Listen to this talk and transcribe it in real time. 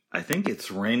I think it's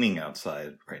raining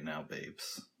outside right now,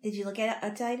 babes. Did you look at it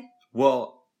outside?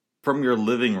 Well, from your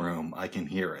living room, I can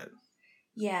hear it.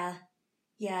 Yeah.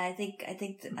 Yeah, I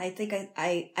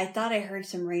thought I heard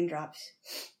some raindrops.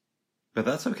 But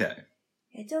that's okay.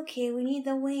 It's okay. We need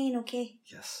the rain, okay?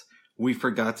 Yes. We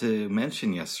forgot to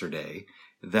mention yesterday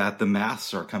that the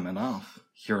masks are coming off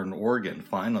here in Oregon,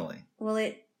 finally. Well,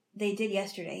 they did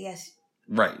yesterday, yes.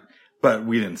 Right. But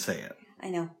we didn't say it.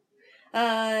 I know.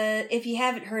 If you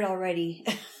haven't heard already.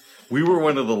 We were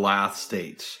one of the last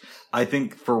states. I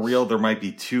think for real there might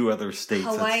be 2 other states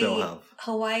that still have.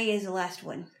 Hawaii is the last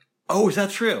one. Oh, is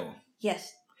that true?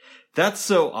 Yes. That's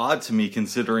so odd to me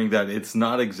considering that it's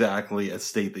not exactly a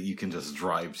state that you can just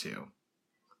drive to.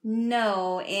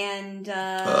 No, and,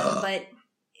 well,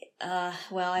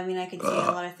 I mean, I could say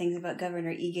a lot of things about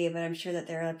Governor Ige, but I'm sure that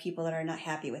there are people that are not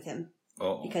happy with him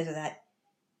because of that.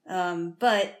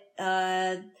 But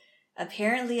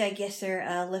apparently, I guess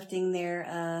they're lifting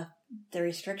their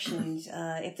restrictions.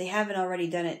 If they haven't already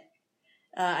done it,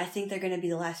 I think they're going to be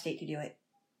the last state to do it.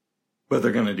 But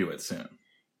they're going to do it soon.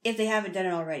 If they haven't done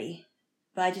it already.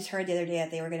 But I just heard the other day that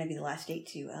they were going to be the last state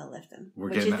to lift them,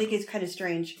 which I think is kind of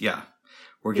strange. Yeah,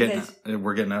 we're getting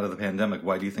out of the pandemic.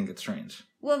 Why do you think it's strange?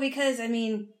 Well, because I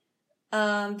mean,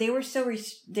 they were so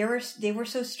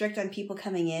strict on people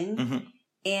coming in, mm-hmm.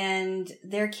 and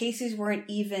their cases weren't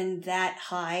even that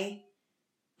high.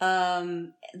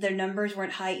 Their numbers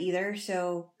weren't high either.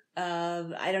 So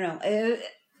I don't know.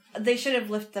 They should have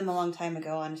lifted them a long time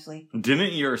ago, honestly.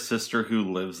 Didn't your sister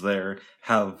who lives there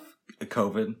have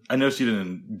COVID? I know she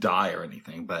didn't die or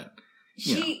anything, but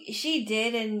she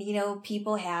did, and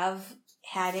people have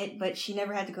had it, but she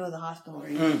never had to go to the hospital or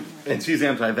anything. And she's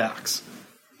anti-vax.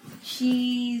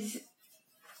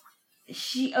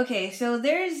 Okay, so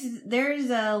there's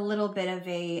a little bit of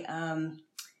a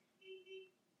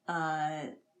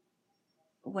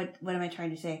what am I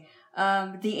trying to say?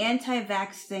 The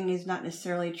anti-vax thing is not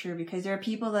necessarily true because there are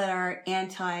people that are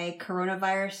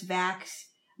anti-coronavirus vax,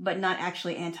 but not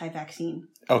actually anti-vaccine.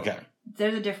 Okay.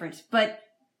 There's a difference. But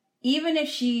even if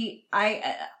she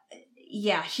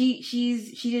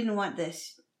didn't want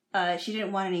this. She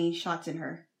didn't want any shots in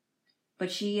her.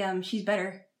 But she's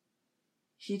better.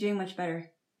 She's doing much better.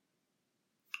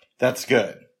 That's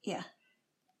good. Yeah.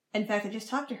 In fact, I just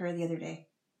talked to her the other day.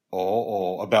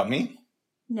 Oh, about me?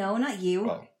 No, not you.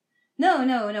 Oh. No.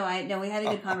 We had a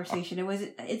good conversation.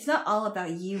 It's not all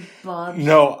about you, Bob.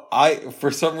 No,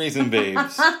 for some reason,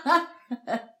 babes,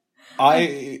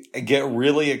 I get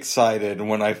really excited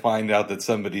when I find out that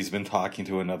somebody's been talking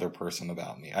to another person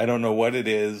about me. I don't know what it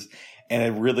is, and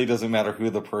it really doesn't matter who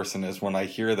the person is. When I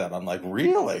hear that, I'm like,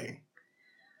 really?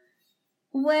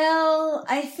 Well,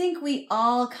 I think we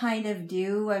all kind of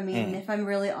do. I mean, if I'm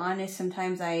really honest,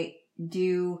 sometimes I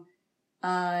do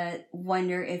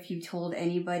wonder if you told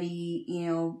anybody,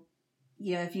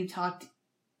 if you talked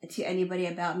to anybody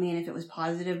about me and if it was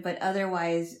positive, but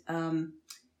otherwise,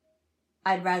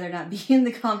 I'd rather not be in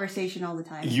the conversation all the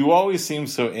time. You always seem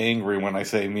so angry when I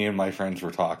say me and my friends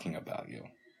were talking about you.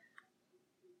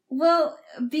 Well,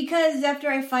 because after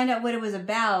I find out what it was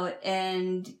about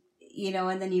and,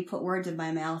 and then you put words in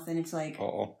my mouth and it's like,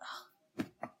 oh.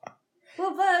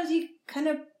 Well, Buzz, you kind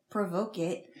of provoke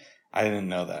it. I didn't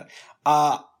know that.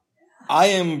 I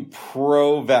am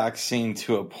pro-vaccine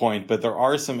to a point, but there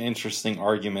are some interesting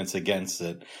arguments against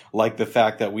it, like the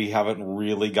fact that we haven't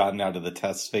really gotten out of the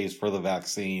test phase for the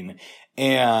vaccine,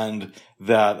 and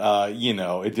that,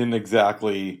 it didn't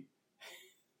exactly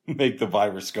make the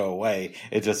virus go away.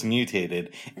 It just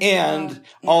mutated. And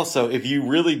also, if you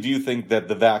really do think that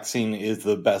the vaccine is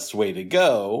the best way to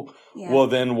go, well,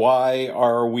 then why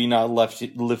are we not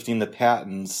lifting the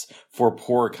patents for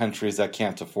poor countries that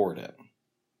can't afford it?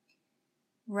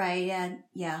 Right,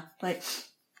 yeah, but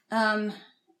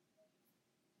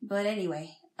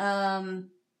anyway,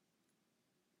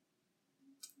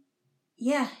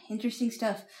 yeah, interesting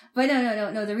stuff. But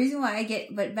no, the reason why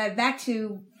but back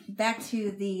to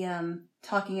the,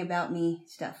 talking about me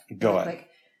stuff. Go ahead. Quick.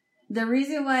 The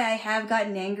reason why I have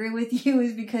gotten angry with you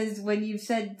is because when you've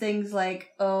said things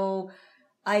like, oh,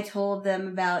 I told them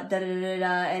about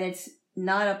da-da-da-da-da, and it's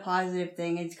not a positive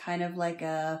thing, it's kind of like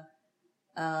a,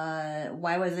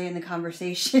 why was I in the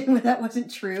conversation when that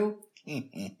wasn't true?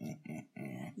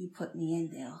 You put me in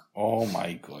there. Oh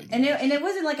my goodness. And it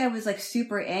wasn't like I was like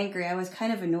super angry. I was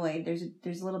kind of annoyed.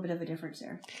 There's a little bit of a difference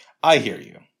there. I hear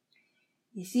you.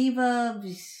 You see,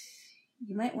 Bubs,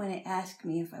 you might want to ask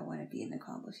me if I want to be in the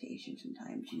conversation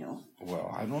sometimes,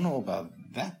 Well, I don't know about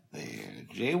that there,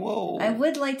 J-Wo. I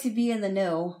would like to be in the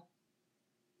know.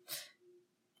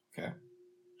 Okay.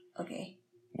 Okay.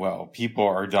 well, people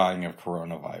are dying of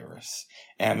coronavirus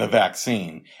and the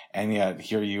vaccine, and yet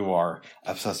here you are,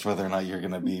 obsessed whether or not you're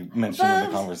going to be mentioned in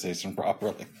the conversation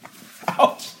properly.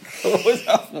 Ouch! What was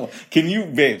that? Can you,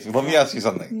 babes, let me ask you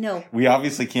something. No. We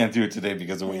obviously can't do it today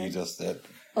because of what you just did.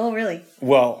 Oh, really?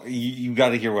 Well, you got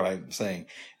to hear what I'm saying.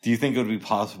 Do you think it would be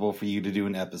possible for you to do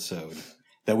an episode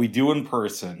that we do in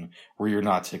person where you're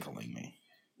not tickling me?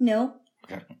 No.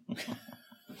 Okay.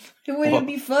 It wouldn't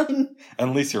be fun. At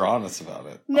least you're honest about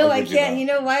it. No, I can't. You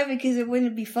know why? Because it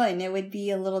wouldn't be fun. It would be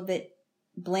a little bit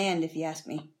bland, if you ask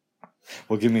me.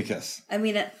 Well, give me a kiss. I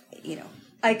mean,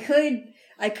 I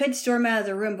could storm out of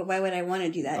the room, but why would I want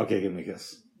to do that? Okay, give me a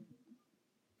kiss.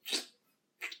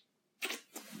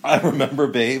 I remember,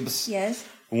 babes. Yes.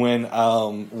 When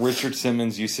Richard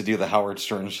Simmons used to do the Howard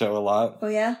Stern show a lot. Oh,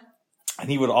 yeah? And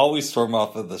he would always storm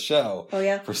off of the show. Oh,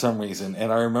 yeah? For some reason.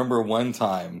 And I remember one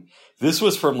time, this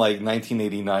was from like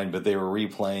 1989, but they were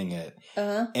replaying it.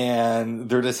 Uh-huh. And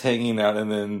they're just hanging out,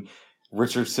 and then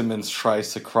Richard Simmons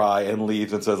tries to cry and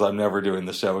leaves and says, I'm never doing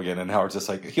the show again. And Howard's just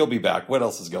like, he'll be back. What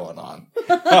else is going on?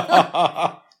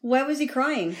 Why was he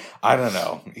crying? I don't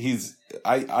know.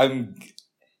 I'm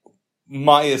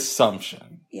my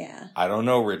assumption. Yeah. I don't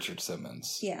know Richard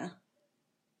Simmons. Yeah.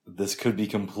 This could be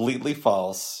completely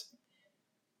false.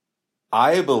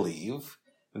 I believe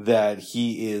that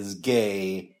he is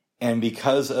gay, and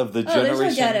because of the generation...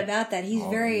 there's no doubt about that. He's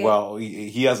very... Well,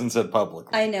 he hasn't said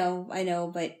publicly. I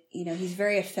know, but, he's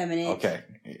very effeminate. Okay.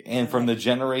 And from the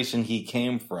generation he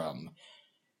came from,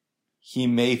 he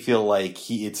may feel like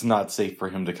it's not safe for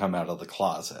him to come out of the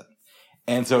closet.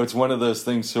 And so it's one of those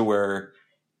things to where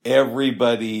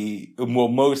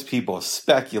most people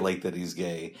speculate that he's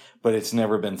gay, but it's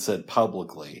never been said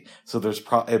publicly. So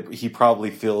he probably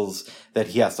feels that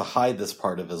he has to hide this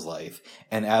part of his life.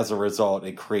 And as a result,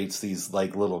 it creates these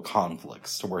like little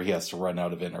conflicts to where he has to run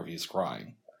out of interviews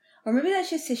crying. Or maybe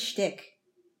that's just his shtick.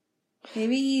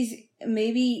 Maybe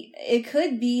it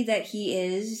could be that he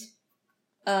is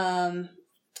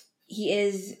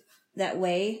that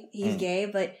way. He's gay,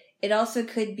 but it also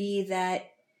could be that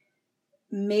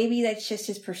maybe that's just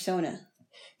his persona.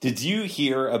 Did you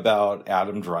hear about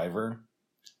Adam Driver?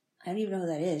 I don't even know who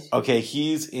that is. Okay,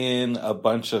 he's in a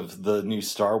bunch of the new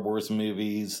Star Wars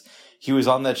movies. He was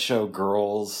on that show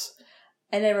Girls.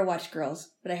 I never watched Girls,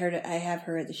 but I have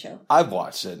heard the show. I've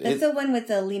watched it. That's the one with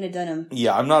Lena Dunham.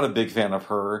 Yeah, I'm not a big fan of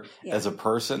her as a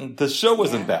person. The show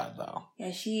wasn't bad, though.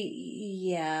 Yeah,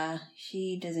 she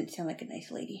doesn't sound like a nice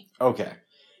lady. Okay.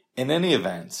 In any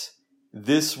event,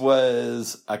 this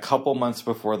was a couple months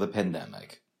before the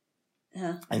pandemic.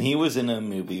 Uh-huh. And he was in a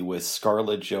movie with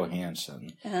Scarlett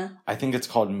Johansson. Uh-huh. I think it's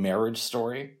called Marriage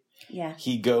Story. Yeah.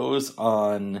 He goes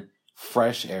on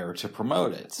Fresh Air to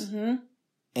promote it. Mm-hmm.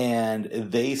 And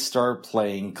they start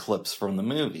playing clips from the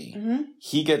movie. Mm-hmm.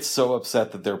 He gets so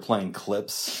upset that they're playing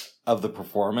clips of the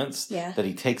performance that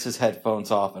he takes his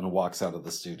headphones off and walks out of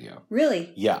the studio.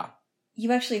 Really? Yeah.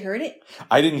 You actually heard it?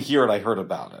 I didn't hear it. I heard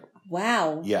about it.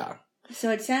 Wow. Yeah.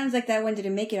 So it sounds like that one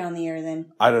didn't make it on the air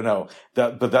then. I don't know.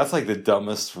 But that's like the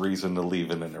dumbest reason to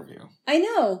leave an interview. I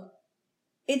know.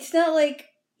 It's not like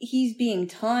he's being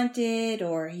taunted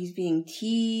or he's being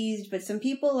teased, but some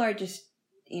people are just,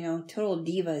 total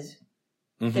divas.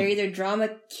 Mm-hmm. They're either drama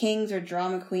kings or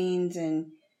drama queens, and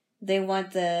they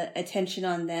want the attention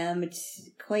on them. It's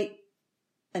quite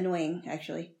annoying,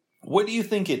 actually. What do you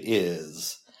think it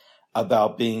is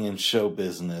about being in show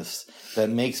business that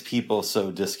makes people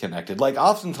so disconnected? Like,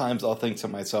 oftentimes I'll think to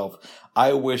myself,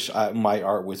 I wish my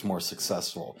art was more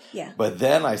successful. Yeah. But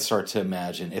then I start to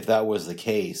imagine if that was the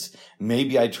case,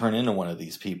 maybe I'd turn into one of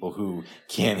these people who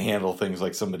can't handle things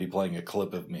like somebody playing a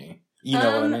clip of me. You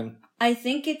know what I mean? I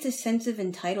think it's a sense of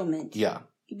entitlement. Yeah.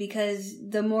 Because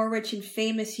the more rich and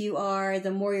famous you are,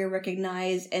 the more you're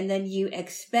recognized, and then you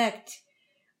expect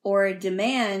or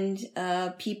demand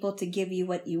people to give you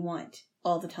what you want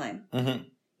all the time. Mm-hmm.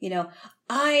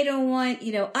 I don't want,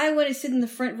 I want to sit in the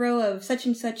front row of such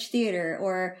and such theater,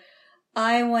 or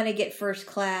I want to get first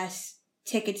class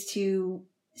tickets to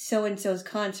so-and-so's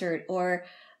concert, or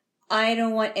I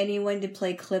don't want anyone to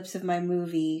play clips of my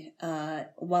movie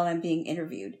while I'm being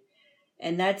interviewed.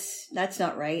 And that's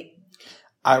not right.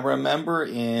 I remember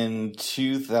in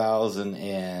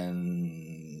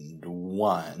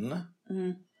 2001,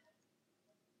 mm-hmm.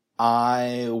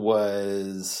 I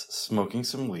was smoking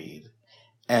some weed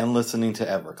and listening to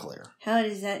Everclear. How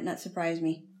does that not surprise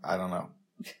me? I don't know.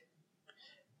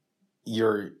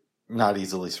 You're not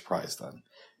easily surprised then.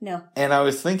 No. And I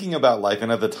was thinking about life,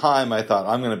 and at the time I thought,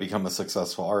 I'm going to become a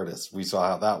successful artist. We saw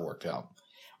how that worked out.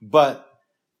 But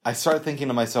I started thinking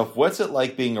to myself, what's it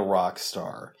like being a rock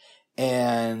star?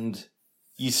 And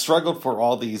you struggled for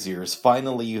all these years.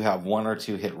 Finally, you have 1 or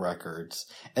 2 hit records.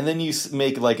 And then you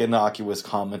make like innocuous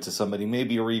comment to somebody,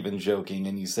 maybe you're even joking,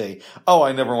 and you say, oh,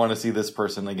 I never want to see this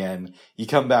person again. You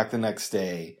come back the next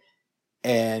day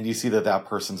and you see that that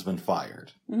person's been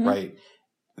fired, right?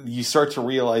 You start to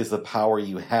realize the power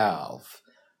you have,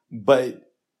 but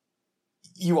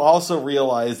you also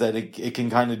realize that it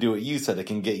can kind of do what you said. It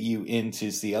can get you in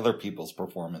to see other people's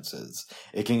performances.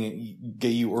 It can get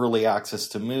you early access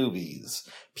to movies.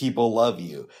 People love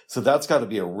you. So that's got to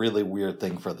be a really weird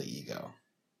thing for the ego.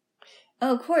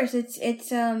 Oh, of course. It's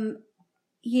giving,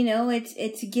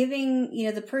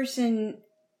 the person,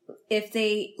 if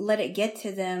they let it get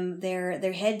to them,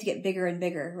 their heads get bigger and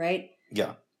bigger, right?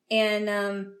 Yeah.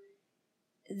 And,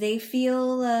 they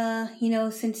feel,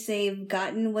 since they've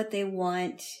gotten what they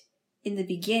want in the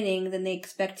beginning, then they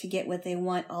expect to get what they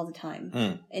want all the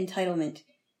time. Entitlement.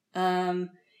 And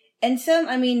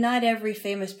not every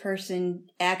famous person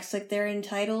acts like they're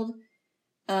entitled.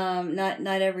 Not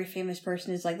every famous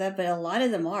person is like that, but a lot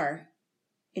of them are,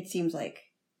 it seems like.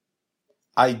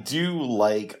 I do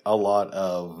like a lot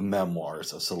of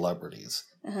memoirs of celebrities.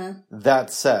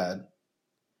 That said,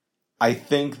 I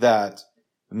think that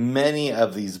many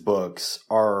of these books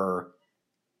are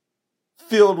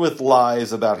filled with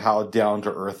lies about how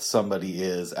down-to-earth somebody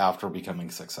is after becoming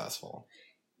successful.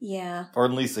 Yeah. Or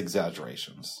at least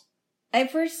exaggerations. I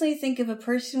personally think if a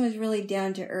person was really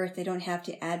down-to-earth, they don't have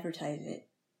to advertise it.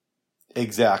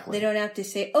 Exactly. They don't have to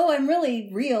say, oh, I'm really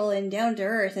real and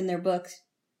down-to-earth in their books.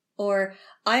 Or,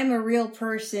 I'm a real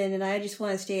person and I just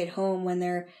want to stay at home when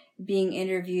they're being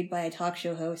interviewed by a talk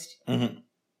show host.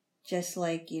 Just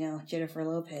like, Jennifer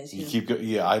Lopez.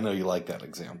 Yeah, I know you like that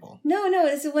example. No,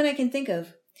 this is one I can think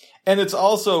of. And it's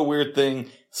also a weird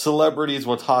thing. Celebrities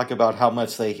will talk about how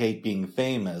much they hate being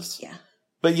famous. Yeah.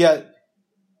 But yet,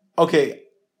 okay,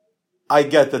 I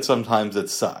get that sometimes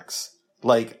it sucks.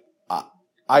 Like,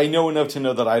 I know enough to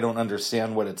know that I don't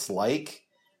understand what it's like.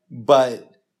 But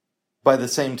by the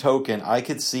same token, I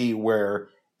could see where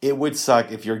it would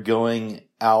suck if you're going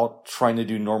out trying to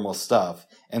do normal stuff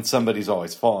and somebody's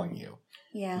always following you.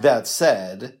 Yeah. That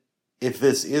said, if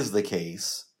this is the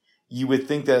case, you would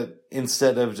think that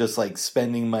instead of just like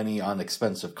spending money on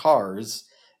expensive cars,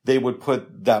 they would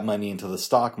put that money into the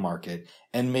stock market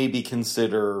and maybe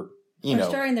consider,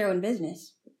 starting their own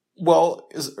business. Well,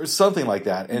 something like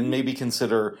that. And maybe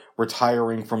consider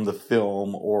retiring from the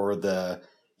film or the,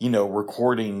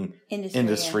 recording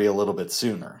industry a little bit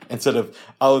sooner. Instead of,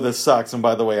 oh, this sucks. And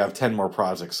by the way, I have 10 more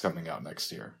projects coming out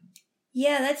next year.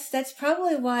 Yeah, that's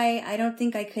probably why I don't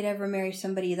think I could ever marry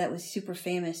somebody that was super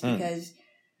famous because,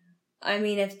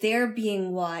 if they're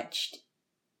being watched,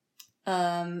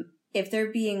 as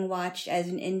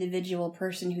an individual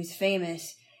person who's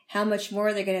famous, how much more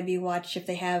are they going to be watched if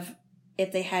they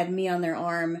had me on their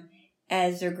arm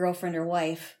as their girlfriend or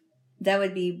wife? That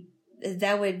would be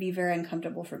very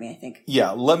uncomfortable for me, I think.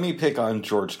 Yeah, let me pick on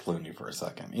George Clooney for a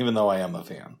second, even though I am a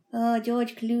fan. Oh,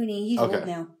 George Clooney, he's old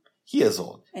now. He is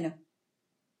old. I know.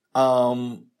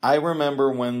 I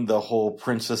remember when the whole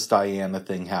Princess Diana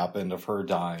thing happened of her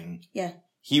dying. Yeah.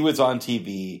 He was on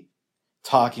TV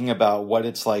talking about what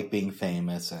it's like being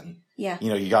famous and,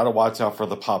 you got to watch out for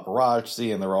the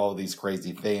paparazzi and there are all these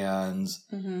crazy fans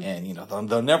and,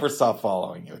 they'll never stop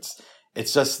following you.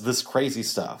 It's just this crazy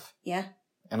stuff. Yeah.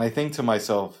 And I think to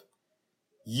myself,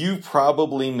 you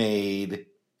probably made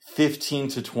 15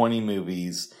 to 20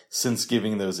 movies since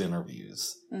giving those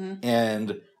interviews.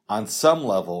 And on some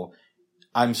level,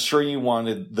 I'm sure you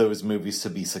wanted those movies to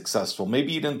be successful.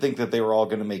 Maybe you didn't think that they were all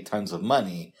going to make tons of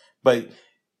money, but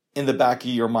in the back of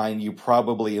your mind, you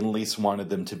probably at least wanted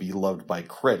them to be loved by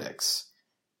critics.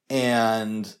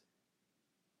 And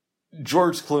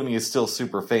George Clooney is still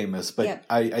super famous, but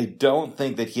I don't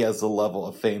think that he has the level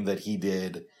of fame that he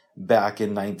did back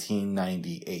in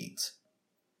 1998.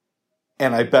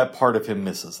 And I bet part of him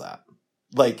misses that.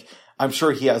 Like, I'm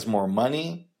sure he has more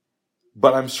money,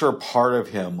 but I'm sure part of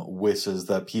him wishes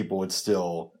that people would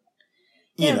still,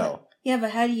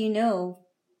 but how do you know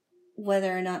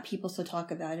whether or not people still talk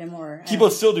about him or... People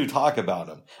still do talk about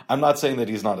him. I'm not saying that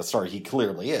he's not a star. He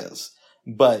clearly is.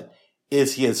 But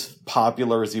is he as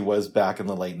popular as he was back in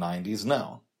the late 90s?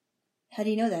 No. How do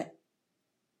you know that?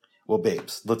 Well,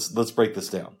 babes, let's break this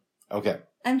down. Okay.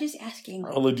 I'm just asking.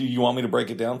 Do you want me to break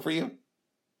it down for you?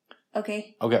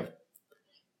 Okay. Okay.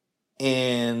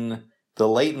 In the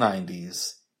late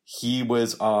 90s, he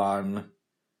was on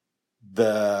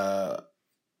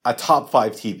a top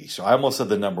 5 TV show. I almost said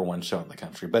the number 1 show in the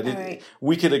country, but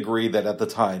we could agree that at the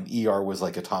time, ER was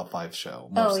like a top 5 show.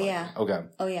 Oh, yeah. Okay.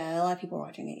 Oh, yeah. A lot of people were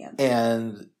watching it, yeah.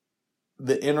 And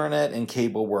the internet and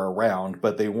cable were around,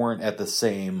 but they weren't at the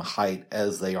same height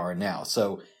as they are now.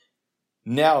 So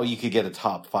now you could get a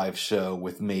top 5 show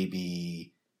with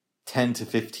maybe 10 to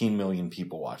 15 million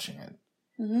people watching it.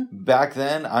 Mm-hmm. Back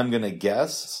then, I'm going to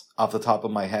guess off the top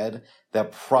of my head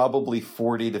that probably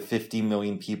 40 to 50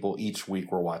 million people each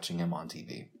week were watching him on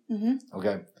TV. Mm-hmm.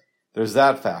 Okay? There's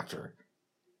that factor.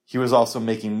 He was also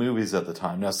making movies at the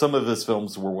time. Now, some of his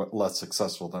films were less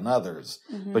successful than others,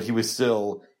 Mm-hmm. but he was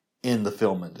still in the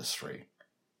film industry.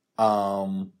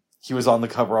 He was on the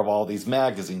cover of all these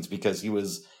magazines because he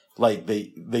was like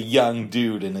the young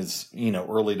dude in his,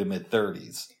 early to mid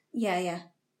 30s. Yeah.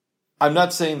 I'm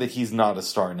not saying that he's not a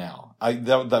star now.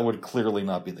 That would clearly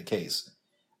not be the case.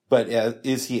 But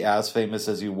is he as famous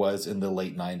as he was in the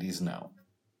late 90s? No.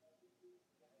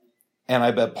 And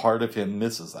I bet part of him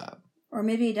misses that. Or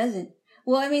maybe he doesn't.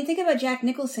 Well, I mean, think about Jack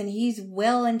Nicholson. He's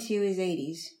well into his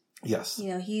 80s. Yes.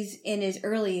 He's in his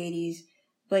early 80s,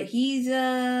 but he's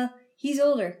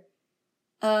older.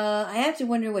 I have to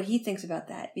wonder what he thinks about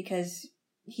that, because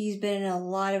he's been in a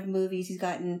lot of movies. He's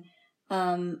gotten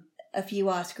a few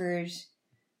Oscars.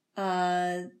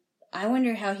 I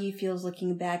wonder how he feels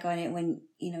looking back on it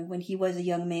when he was a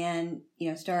young man,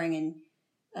 starring in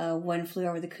One Flew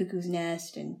Over the Cuckoo's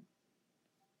Nest and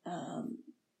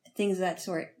things of that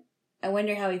sort. I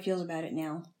wonder how he feels about it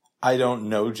now. I don't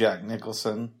know Jack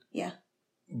Nicholson. Yeah.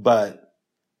 But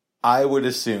I would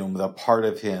assume that part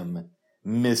of him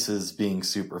misses being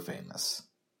super famous.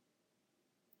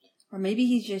 Or maybe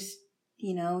he's just,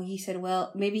 he said,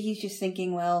 well, maybe he's just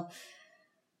thinking, well,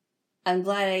 I'm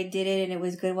glad I did it and it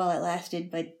was good while it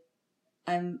lasted, but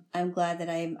I'm glad that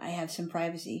I have some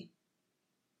privacy.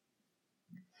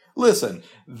 Listen,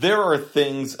 there are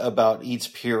things about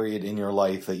each period in your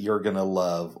life that you're going to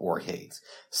love or hate.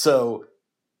 So,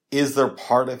 is there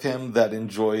part of him that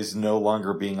enjoys no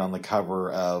longer being on the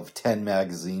cover of 10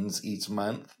 magazines each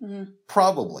month? Mm-hmm.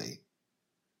 Probably.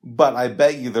 But I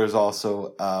bet you there's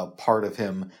also a part of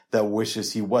him that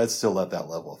wishes he was still at that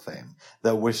level of fame.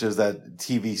 That wishes that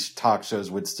TV talk shows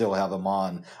would still have him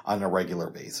on a regular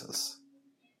basis.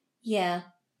 Yeah.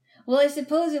 Well, I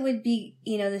suppose it would be,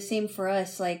 the same for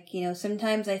us. Like,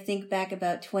 sometimes I think back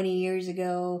about 20 years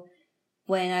ago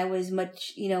when I was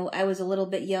I was a little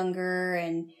bit younger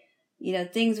and,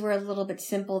 things were a little bit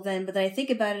simple then. But then I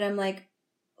think about it, I'm like,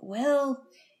 well,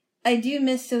 I do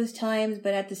miss those times,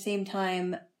 but at the same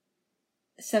time,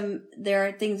 there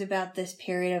are things about this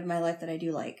period of my life that I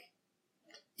do like.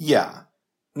 Yeah.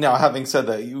 Now, having said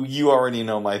that, you already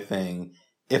know my thing.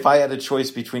 If I had a choice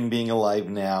between being alive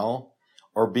now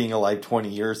or being alive 20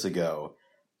 years ago,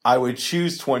 I would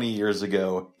choose 20 years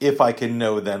ago if I can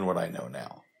know then what I know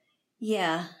now.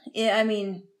 Yeah. I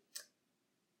mean,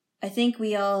 I think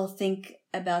we all think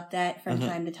about that from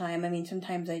time to time. I mean,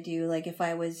 sometimes I do. Like if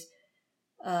I was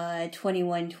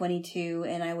 21, 22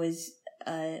 and I was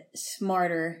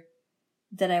smarter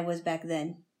than I was back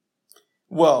then.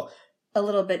 Well, a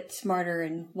little bit smarter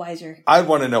and wiser. I'd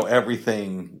want to know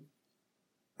everything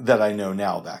that I know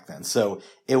now back then. So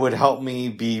it would help me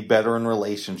be better in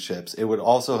relationships. It would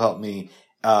also help me,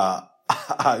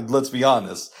 let's be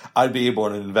honest, I'd be able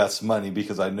to invest money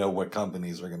because I know what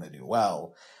companies are going to do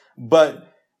well. But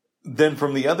then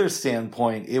from the other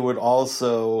standpoint, it would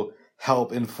also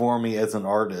help inform me as an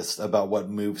artist about what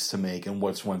moves to make and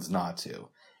which ones not to.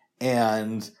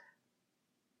 And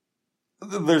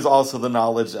there's also the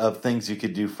knowledge of things you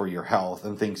could do for your health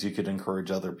and things you could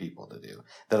encourage other people to do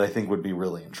that I think would be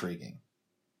really intriguing.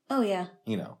 Oh, yeah.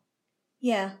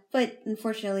 Yeah, but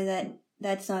unfortunately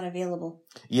that's not available.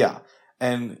 Yeah.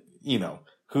 And,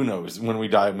 who knows? When we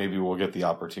die, maybe we'll get the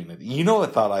opportunity. You know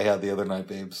what thought I had the other night,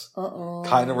 babes? Uh-oh.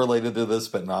 Kind of related to this,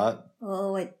 but not.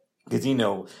 Oh, what?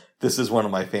 Because, this is one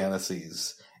of my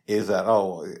fantasies. Is that,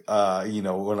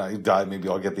 when I die, maybe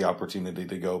I'll get the opportunity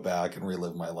to go back and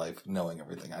relive my life knowing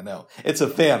everything I know. It's a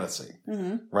fantasy,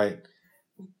 right?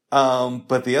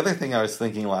 But the other thing I was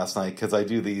thinking last night, because I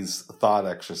do these thought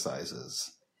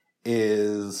exercises,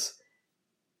 is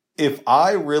if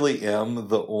I really am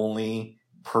the only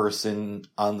person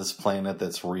on this planet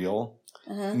that's real,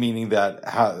 meaning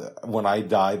that when I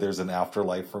die, there's an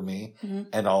afterlife for me,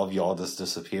 and all of y'all just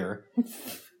disappear.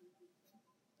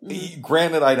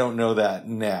 Granted, I don't know that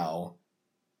now.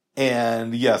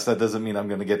 And yes, that doesn't mean I'm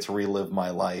going to get to relive my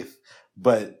life.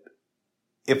 But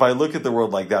if I look at the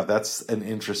world like that, that's an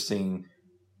interesting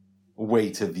way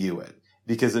to view it.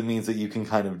 Because it means that you can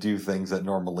kind of do things that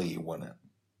normally you wouldn't.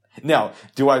 Now,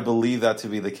 do I believe that to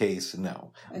be the case?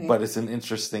 No. Okay. But it's an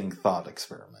interesting thought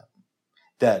experiment.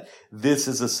 That this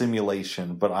is a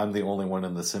simulation, but I'm the only one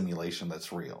in the simulation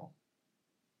that's real.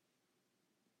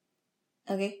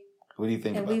 Okay. What do you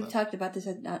think And about we've that? talked about this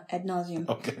ad nauseum.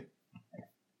 Okay.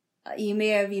 You may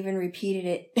have even repeated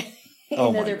it in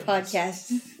Oh, my other goodness.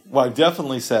 podcasts. Well, I've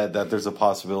definitely said that there's a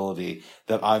possibility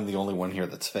that I'm the only one here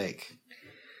that's fake.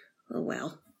 Oh,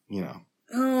 well. You know.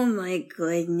 Oh, my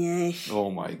goodness.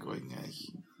 Oh, my goodness.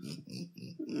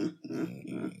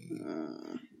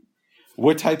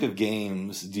 What type of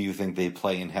games do you think they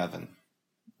play in heaven?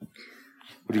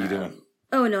 What are you doing?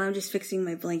 Oh, no, I'm just fixing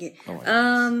my blanket. Oh, my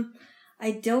goodness.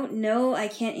 I don't know. I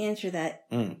can't answer that.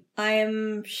 I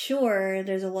am sure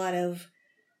there's a lot of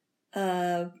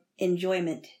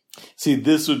enjoyment. See,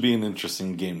 this would be an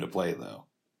interesting game to play, though.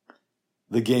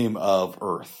 The game of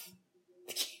Earth.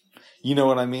 You know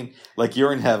what I mean? Like,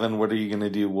 you're in heaven, what are you going to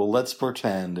do? Well, let's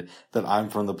pretend that I'm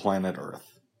from the planet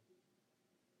Earth.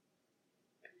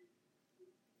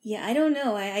 Yeah, I don't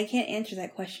know. I can't answer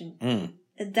that question.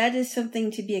 That is something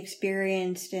to be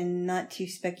experienced and not to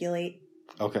speculate.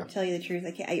 Okay. To tell you the truth,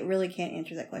 I really can't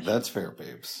answer that question. That's fair,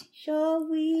 babes. Shall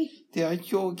we? Yeah,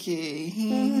 okay.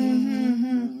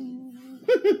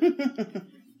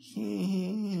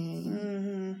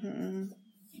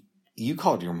 You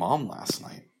called your mom last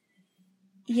night.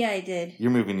 Yeah, I did.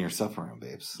 You're moving your stuff around,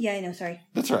 babes. Yeah, I know. Sorry.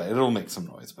 That's right. It'll make some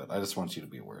noise, but I just want you to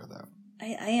be aware of that.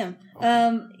 I am.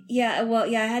 Okay. Yeah. Well,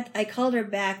 yeah. I called her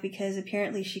back because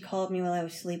apparently she called me while I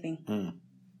was sleeping.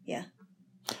 Yeah.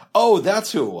 Oh,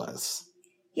 that's who it was.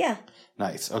 Yeah.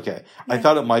 Nice. Okay. Yeah. I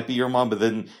thought it might be your mom, but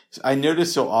then I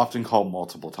noticed you'll often call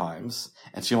multiple times,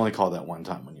 and she only called that one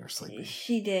time when you were sleeping.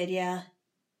 She did. Yeah.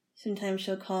 Sometimes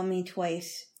she'll call me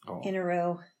twice in a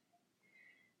row.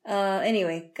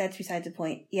 Anyway, that's besides the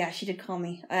point. Yeah, she did call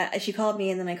me. She called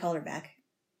me and then I called her back.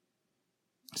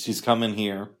 She's coming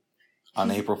here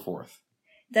on April 4th.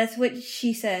 That's what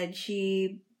she said.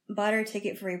 She bought her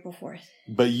ticket for April 4th.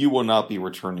 But you will not be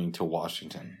returning to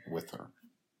Washington with her.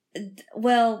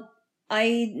 Well,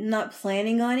 I'm not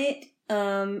planning on it.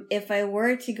 If I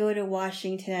were to go to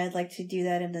Washington, I'd like to do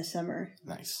that in the summer.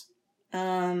 Nice.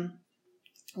 When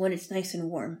it's nice and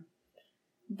warm.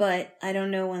 But I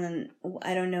don't know when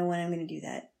I'm going to do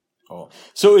that. Oh,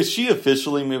 so is she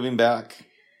officially moving back?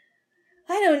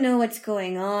 I don't know what's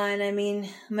going on. I mean,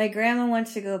 my grandma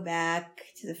wants to go back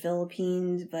to the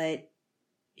Philippines, but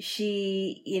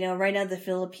she, right now the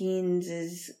Philippines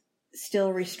is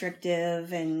still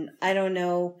restrictive, and I don't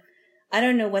know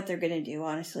what they're going to do,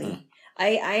 honestly.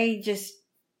 I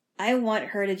want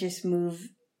her to just move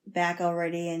back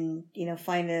already and,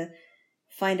 find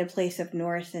a place up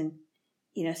north and,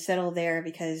 settle there,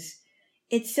 because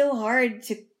it's so hard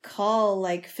to call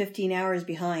like 15 hours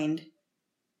behind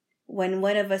when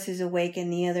one of us is awake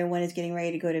and the other one is getting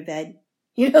ready to go to bed.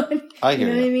 I hear you know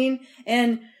what I mean?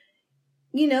 And,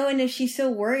 and if she's so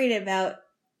worried about,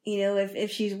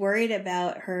 if she's worried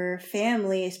about her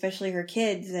family, especially her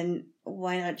kids, then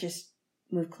why not just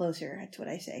move closer? That's what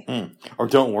I say. Or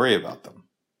don't worry about them.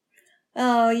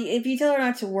 Oh, if you tell her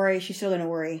not to worry, she's still going to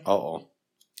worry. Uh-oh.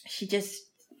 She just,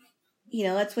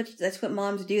 that's what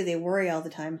moms do. They worry all the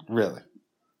time. Really?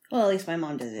 Well, at least my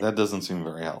mom does it. That doesn't seem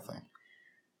very healthy.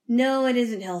 No, it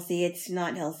isn't healthy. It's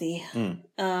not healthy.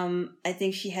 I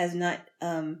think she has not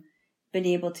been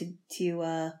able to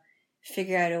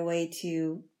figure out a way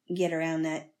to get around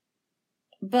that.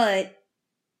 But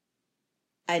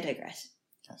I digress.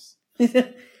 Yes.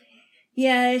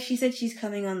 Yeah, she said she's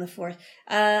coming on the 4th.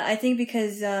 I think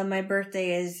because my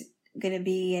birthday is going to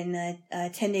be in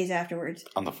 10 days afterwards.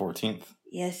 On the 14th.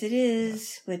 Yes, it is.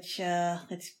 Yes. Which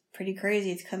it's pretty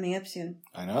crazy. It's coming up soon.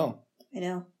 I know.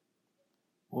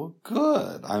 Well,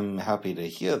 good. I'm happy to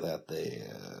hear that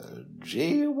there,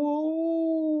 J-Wo.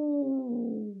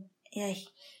 Yeah.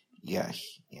 Yes.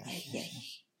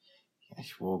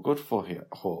 Well, good for her,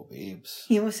 babes.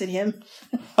 You almost said him.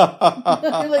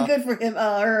 Really good for him.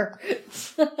 Her.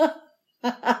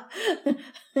 I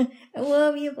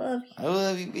love you, Bubby. I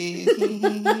love you,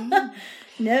 baby.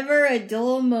 Never a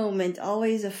dull moment.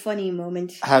 Always a funny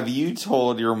moment. Have you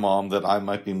told your mom that I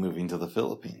might be moving to the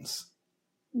Philippines?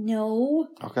 No.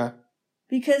 Okay.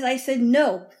 Because I said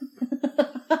no.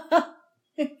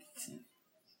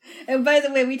 And by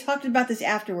the way, we talked about this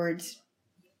afterwards.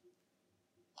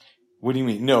 What do you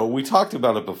mean? No, we talked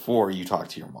about it before you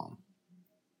talked to your mom.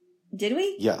 Did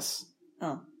we? Yes.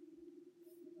 Oh.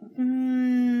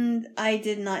 I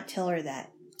did not tell her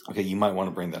that. Okay, you might want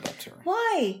to bring that up to her.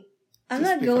 Why? I'm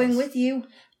Just not going with you.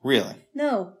 Really?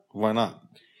 No. Why not?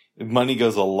 Money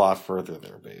goes a lot further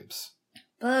there, babes.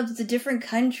 Bubs, it's a different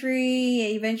country.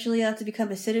 Eventually you'll have to become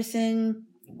a citizen.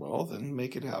 Well, then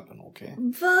make it happen, okay?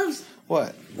 Bubs!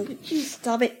 What? Jeez,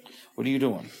 stop it. What are you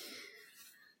doing?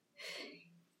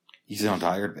 You sound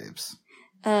tired, babes.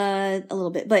 A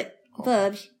little bit, but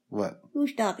Bubs. What?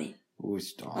 Who's stopping?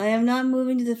 Who's talking? I am not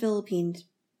moving to the Philippines.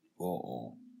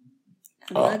 Oh.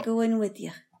 I'm not going with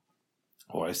you.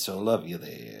 Oh, I still love you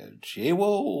there.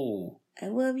 J-Wo. I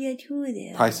love you too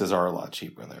there. Prices are a lot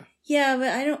cheaper there. Yeah, but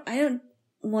I don't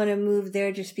want to move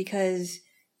there just because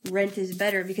rent is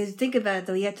better. Because think about it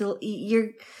though,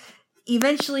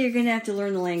 eventually you're going to have to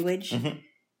learn the language. Mm-hmm.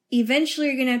 Eventually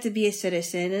you're going to have to be a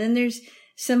citizen. And then there's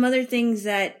some other things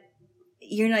that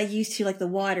you're not used to, like the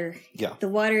water. Yeah. The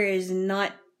water is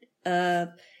not,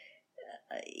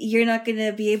 you're not going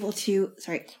to be able to,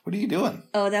 sorry. What are you doing?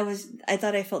 Oh, I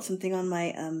thought I felt something on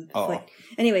my, foot. Oh.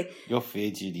 Anyway. You're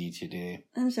fidgety today.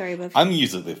 I'm sorry, Buff. I'm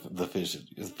usually the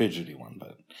fidgety one,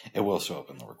 but it will show up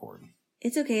in the recording.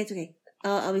 It's okay.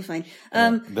 I'll be fine.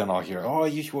 Then I'll hear,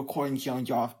 you should recording sound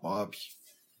off, Bob.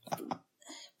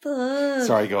 Fuck.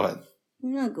 Sorry, go ahead.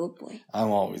 You're not a good boy.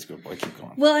 I'm always good boy. Keep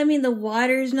going. Well, I mean, the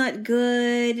water's not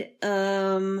good.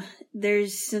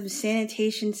 There's some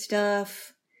sanitation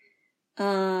stuff. I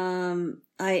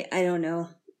don't know.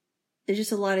 There's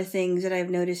just a lot of things that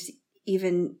I've noticed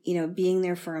even, being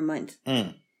there for a month.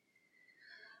 Mm.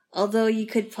 Although you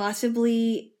could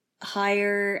possibly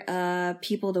hire,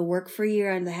 people to work for you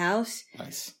around the house.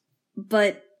 Nice.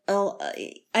 But,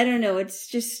 I don't know. It's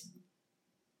just,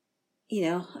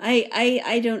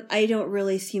 I don't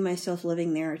really see myself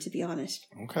living there, to be honest.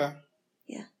 Okay.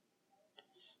 Yeah.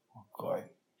 Good.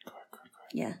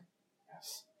 Yeah.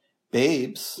 Yes.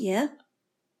 Babes. Yeah?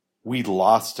 We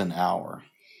lost an hour.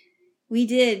 We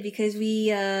did, because we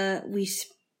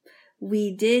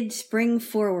did spring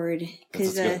forward.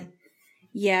 Cause,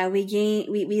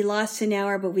 we lost an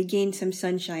hour, but we gained some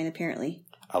sunshine, apparently.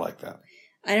 I like that.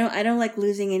 I don't like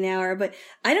losing an hour, but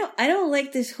I don't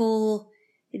like this whole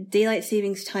daylight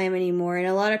savings time anymore. And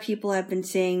a lot of people have been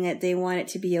saying that they want it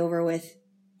to be over with.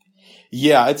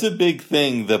 Yeah, it's a big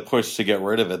thing, the push to get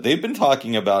rid of it. They've been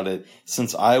talking about it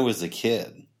since I was a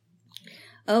kid.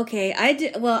 Okay, I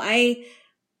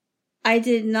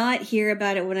did not hear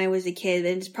about it when I was a kid,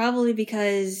 and it's probably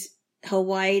because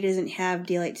Hawaii doesn't have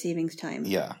daylight savings time.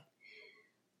 Yeah.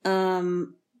 Oh,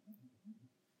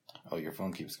 your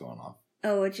phone keeps going off.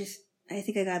 Oh, I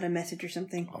think I got a message or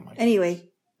something. Oh my God. Anyway,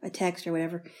 a text or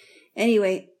whatever.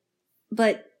 Anyway,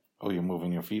 but... Oh, you're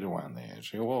moving your feet around the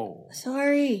edge. Whoa.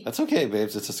 Sorry. That's okay,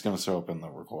 babes. It's just going to show up in the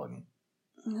recording.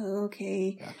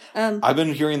 Okay. Yeah. I've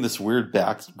been hearing this weird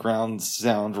background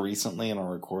sound recently in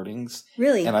our recordings.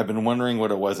 Really? And I've been wondering what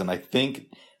it was. And I think,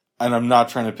 and I'm not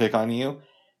trying to pick on you,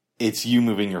 it's you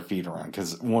moving your feet around.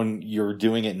 Because when you're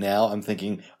doing it now, I'm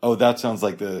thinking, oh, that sounds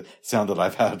like the sound that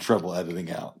I've had trouble editing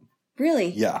out. Really?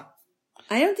 Yeah.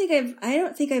 I don't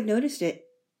think I've noticed it.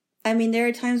 I mean, there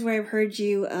are times where I've heard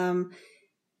you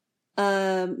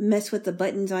mess with the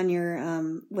buttons on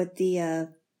your with the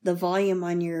volume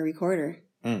on your recorder.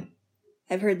 Mm.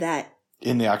 I've heard that.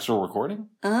 In the actual recording?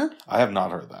 Uh-huh. I have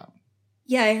not heard that.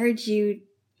 Yeah, I heard you,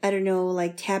 I don't know,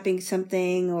 like tapping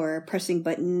something or pressing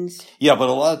buttons. Yeah, but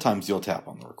a lot of times you'll tap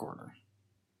on the recorder.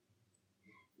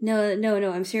 No,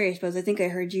 I'm serious, Buzz. I think I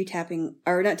heard you tapping,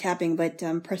 or not tapping, but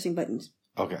pressing buttons.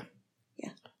 Okay.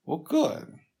 Yeah. Well,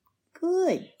 good.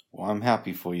 Good. Well, I'm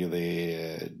happy for you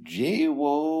there,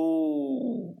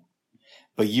 J-Wo.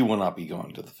 But you will not be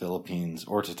going to the Philippines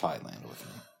or to Thailand with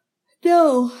me.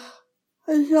 No.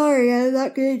 I'm sorry. I'm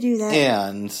not going to do that.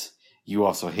 And you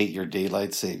also hate your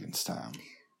daylight savings time.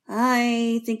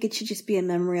 I think it should just be a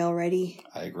memory already.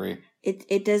 I agree.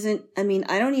 It doesn't, I mean,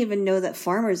 I don't even know that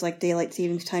farmers like daylight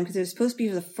savings time because it was supposed to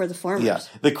be for the farmers. Yeah.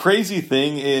 The crazy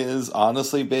thing is,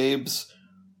 honestly, babes,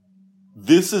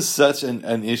 this is such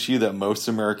an issue that most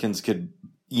Americans could,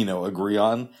 agree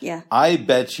on. Yeah. I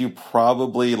bet you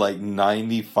probably like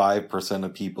 95%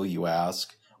 of people you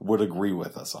ask would agree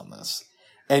with us on this.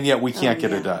 And yet we can't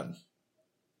get it done.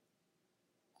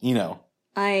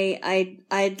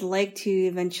 I'd like to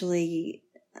eventually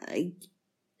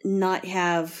not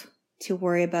have to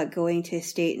worry about going to a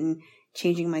state and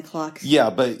changing my clocks. Yeah,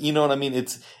 but you know what I mean?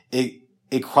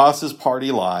 It crosses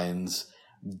party lines.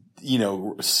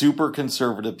 Super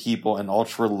conservative people and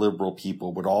ultra liberal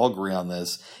people would all agree on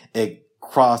this. It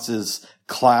crosses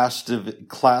class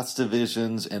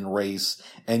divisions and race,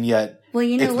 and yet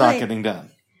it's not getting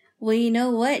done. Well, you know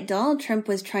what? Donald Trump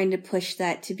was trying to push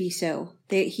that to be so.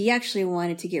 He actually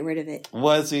wanted to get rid of it.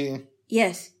 Was he?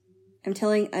 Yes.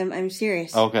 I'm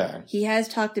serious. Okay. He has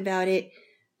talked about it.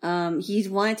 He's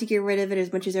wanted to get rid of it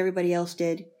as much as everybody else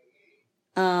did.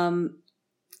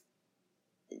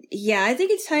 Yeah, I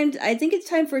think it's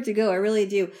time for it to go. I really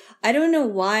do. I don't know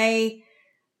why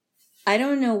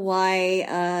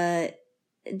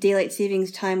daylight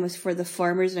savings time was for the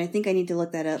farmers, and I think I need to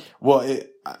look that up. Well,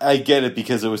 I get it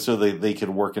because it was so they could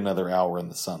work another hour in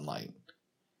the sunlight.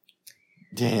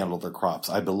 to handle their crops,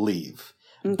 I believe.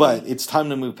 Okay. But it's time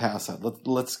to move past that.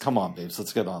 Let's come on, babes.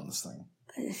 Let's get on this thing.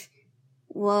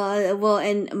 Well,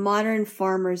 and modern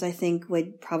farmers, I think,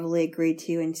 would probably agree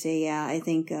to and say, yeah, I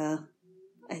think we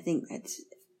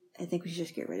should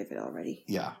just get rid of it already.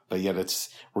 Yeah, but yet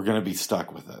we're gonna be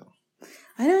stuck with it.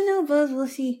 I don't know, Bubs. We'll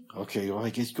see. Okay, well, I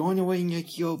guess going away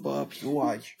next year, Bubs. You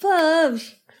watch.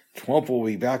 Bubs. Trump will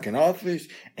be back in office,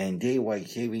 and daylight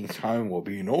savings time will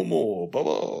be no more.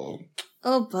 Bubba.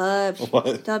 Oh, Bubs.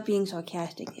 What? Stop being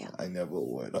sarcastic now. I never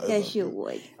would. Yes, you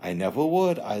would. I never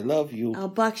would. I love you. I'll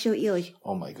box your ears.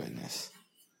 Oh my goodness.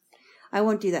 I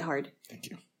won't do that hard. Thank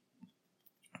you.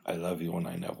 I love you and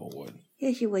I never would.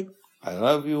 Yes, you would. I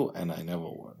love you and I never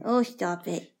would. Oh, stop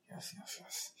it. Yes, yes,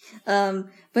 yes.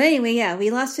 But anyway, yeah,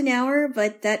 we lost an hour,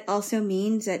 but that also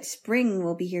means that spring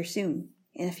will be here soon,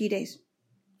 in a few days.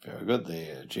 Very good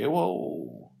there,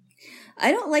 J-Wo.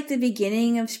 I don't like the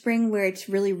beginning of spring where it's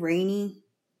really rainy,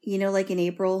 like in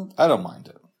April. I don't mind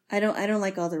it. I don't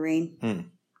like all the rain.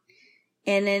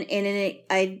 And then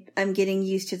I'm getting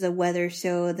used to the weather,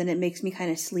 so then it makes me kind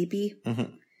of sleepy.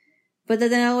 Mm-hmm. But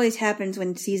that always happens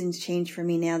when seasons change for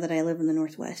me now that I live in the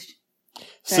Northwest.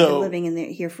 So I've been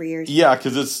living here for years. Yeah,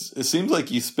 because it seems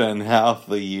like you spend half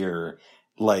the year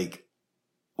like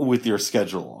with your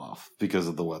schedule off because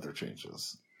of the weather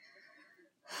changes.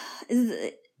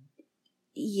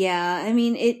 Yeah, I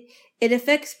mean it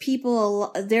affects people a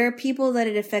lot. There are people that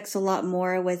it affects a lot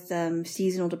more with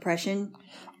seasonal depression.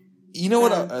 You know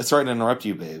what? Sorry to interrupt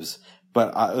you, babes,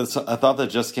 but I thought that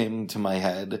just came to my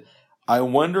head. I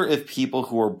wonder if people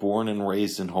who are born and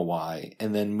raised in Hawaii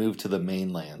and then move to the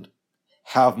mainland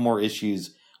have more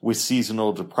issues with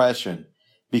seasonal depression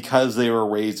because they were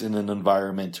raised in an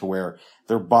environment to where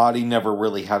their body never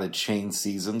really had to change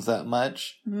seasons that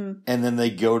much. Mm-hmm. And then they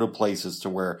go to places to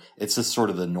where it's just sort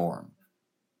of the norm.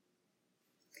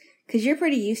 Because you're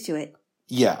pretty used to it.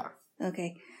 Yeah.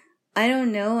 Okay. I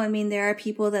don't know. I mean, there are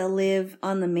people that live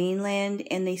on the mainland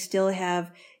and they still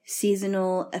have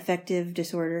seasonal affective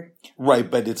disorder. Right,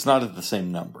 but it's not at the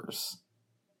same numbers.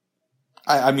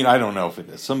 I mean, I don't know if it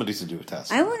is. Somebody should do a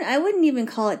test. I wouldn't even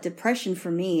call it depression for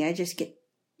me. I just get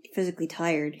physically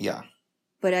tired. Yeah.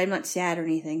 But I'm not sad or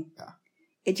anything. Yeah.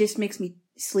 It just makes me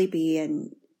sleepy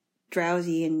and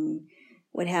drowsy and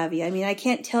what have you. I mean, I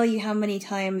can't tell you how many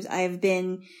times I've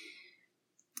been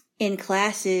in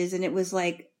classes and it was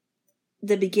like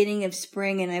the beginning of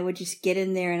spring and I would just get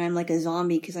in there and I'm like a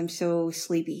zombie because I'm so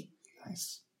sleepy.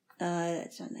 Nice.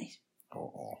 That's not nice.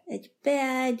 Oh. It's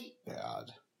bad.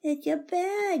 Bad. It's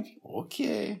bad.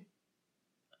 Okay.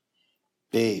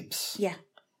 Babes. Yeah.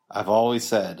 I've always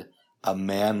said a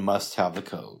man must have a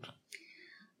code.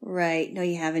 Right. No,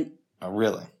 you haven't. Oh,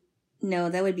 really? No,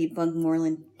 that would be Bunk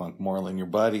Moreland. Bunk Moreland, your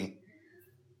buddy.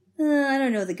 I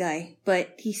don't know the guy,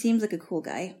 but he seems like a cool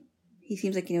guy. He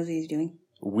seems like he knows what he's doing.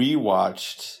 We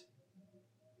watched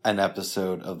an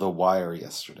episode of The Wire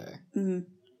yesterday. Mm-hmm.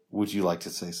 Would you like to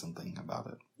say something about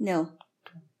it? No.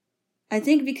 I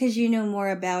think because you know more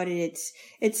about it,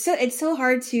 it's so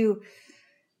hard to.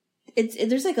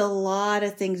 There's like a lot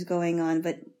of things going on,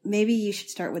 but maybe you should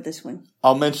start with this one.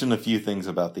 I'll mention a few things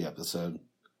about the episode.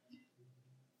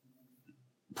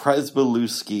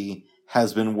 Pryzbylewski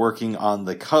has been working on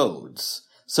the codes.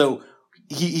 So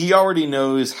he already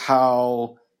knows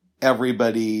how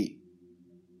everybody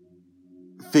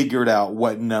figured out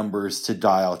what numbers to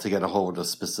dial to get a hold of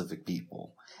specific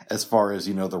people. As far as,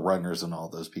 the runners and all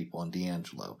those people and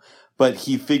D'Angelo. But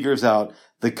he figures out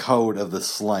the code of the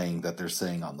slang that they're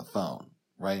saying on the phone,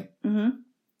 right? Mm-hmm.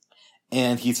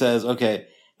 And he says, okay,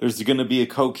 there's going to be a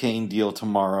cocaine deal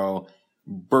tomorrow.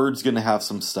 Bird's going to have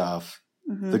some stuff.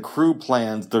 Mm-hmm. The crew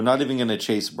plans, they're not even going to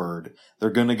chase Bird. They're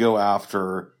going to go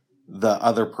after the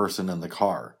other person in the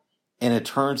car. And it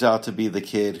turns out to be the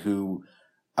kid who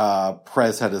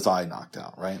Prez had his eye knocked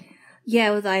out, right?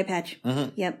 Yeah, with the eye patch.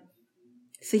 Mm-hmm. Yep.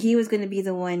 So he was going to be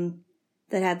the one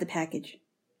that had the package.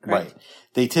 Correct? Right.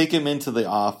 They take him into the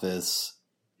office,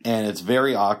 and it's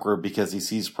very awkward because he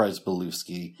sees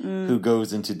Pryzbylewski, who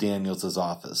goes into Daniels'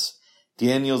 office.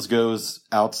 Daniels goes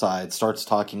outside, starts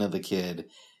talking to the kid,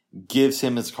 gives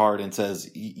him his card and says,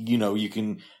 you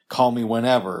can call me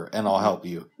whenever and I'll help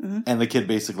you. Mm-hmm. And the kid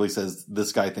basically says,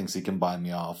 this guy thinks he can buy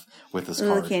me off with his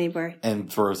card. Candy bar.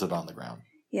 And throws it on the ground.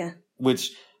 Yeah.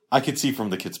 Which I could see from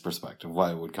the kid's perspective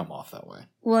why it would come off that way.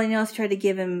 Well, and you also tried to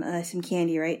give him some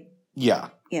candy, right? Yeah.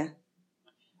 Yeah.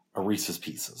 A Reese's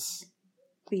Pieces.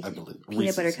 I believe. Peanut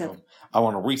Reese's, butter cup. Yo. I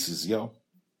want a Reese's, yo.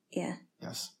 Yeah.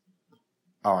 Yes.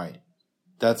 All right.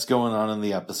 That's going on in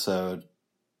the episode.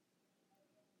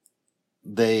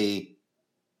 They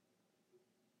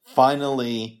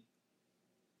finally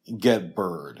get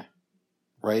Bird.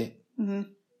 right? Mm-hmm.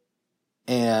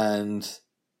 And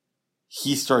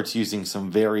he starts using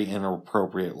some very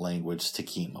inappropriate language to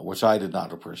Kima, which I did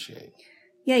not appreciate.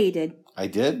 Yeah, you did. I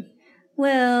did?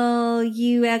 Well,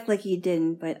 you act like you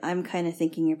didn't, but I'm kind of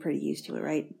thinking you're pretty used to it,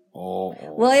 right? Oh.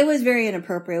 Well, it was very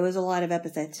inappropriate. It was a lot of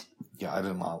epithets. Yeah, I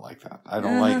did not like that. I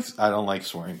don't like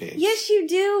swearing babes. Yes, you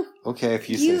do. Okay, if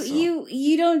you say so.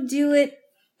 You don't do it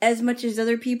as much as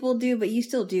other people do, but you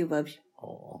still do, Bubs.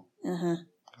 Oh. Uh-huh.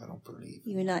 I don't believe.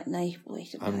 You're not nice boy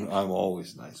sometimes. I'm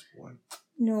always nice boy.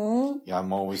 No. Yeah,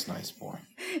 I'm always nice boy.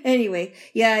 Anyway,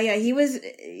 yeah, he was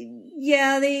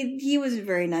he wasn't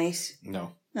very nice.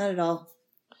 No. Not at all.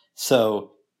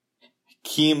 So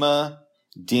Kima,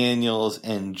 Daniels,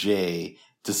 and Jay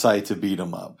decide to beat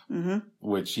him up. Mm-hmm.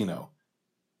 Which,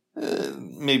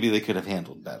 maybe they could have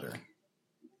handled better.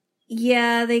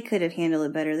 Yeah, they could have handled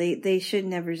it better. They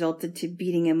shouldn't have resulted to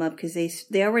beating him up because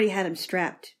they already had him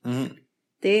strapped. Mm-hmm.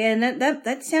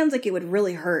 That sounds like it would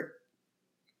really hurt.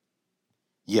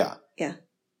 Yeah. Yeah.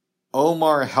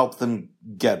 Omar helped them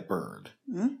get Bird.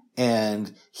 Mm-hmm.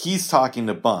 And he's talking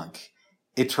to Bunk.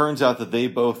 It turns out that they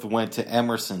both went to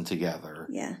Emerson together.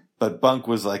 Yeah. But Bunk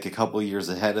was like a couple years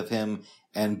ahead of him,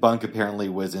 and Bunk apparently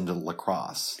was into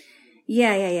lacrosse.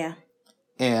 Yeah.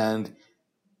 And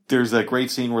there's a great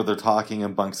scene where they're talking,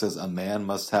 and Bunk says, "A man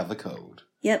must have a code."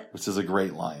 Yep. Which is a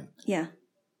great line. Yeah.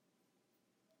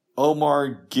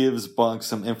 Omar gives Bunk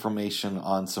some information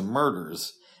on some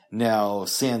murders. Now,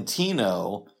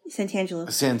 Santangelo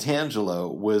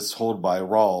was told by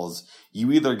Rawls,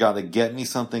 "You either got to get me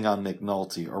something on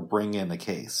McNulty or bring in a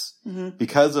case." Mm-hmm.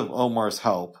 Because of Omar's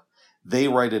help, they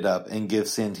write it up and give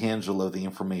Santangelo the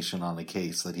information on a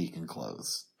case that he can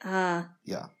close. Yeah.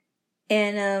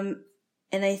 And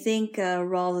I think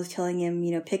Rawls was telling him,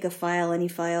 pick a file, any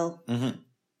file, mm-hmm.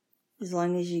 as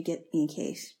long as you get me a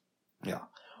case. Yeah.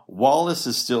 Wallace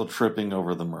is still tripping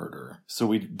over the murder, so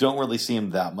we don't really see him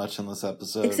that much in this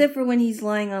episode. Except for when he's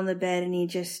lying on the bed and he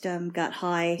just got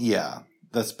high. Yeah,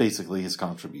 that's basically his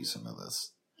contribution to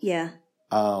this. Yeah.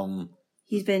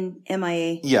 He's been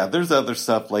MIA. Yeah, there's other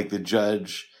stuff like the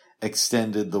judge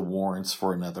extended the warrants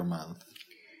for another month.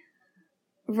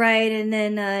 Right, and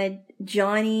then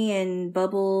Johnny and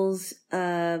Bubbles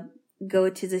go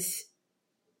to this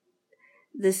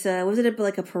was it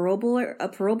like a parole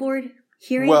board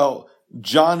hearing? Well,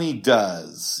 Johnny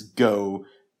does go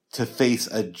to face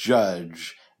a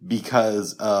judge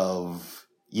because of,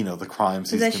 the crimes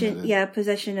he's committed. Yeah,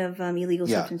 possession of illegal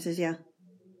substances, yeah.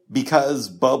 Because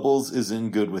Bubbles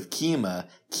isn't good with Kima,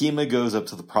 Kima goes up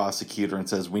to the prosecutor and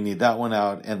says, "We need that one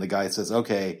out." And the guy says,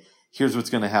 "Okay, here's what's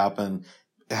going to happen.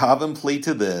 Have him plead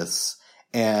to this,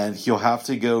 and he'll have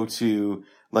to go to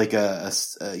like an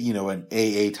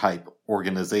AA type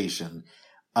organization.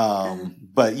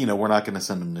 But we're not going to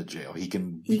send him to jail.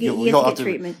 He'll have to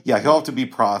treatment. Yeah, he'll have to be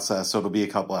processed, so it'll be a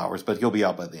couple hours, but he'll be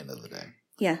out by the end of the day."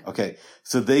 Yeah. Okay.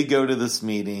 So they go to this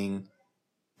meeting,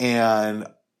 and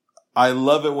I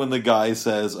love it when the guy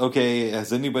says, "Okay,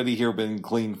 has anybody here been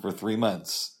clean for 3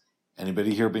 months?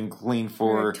 Anybody here been clean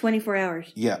for 24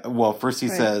 hours?" Yeah. Well, first he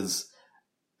says,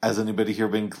 "Has anybody here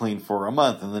been clean for a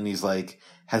month?" And then he's like,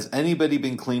 "Has anybody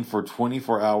been clean for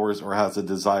 24 hours or has a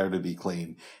desire to be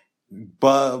clean?"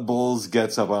 Bubbles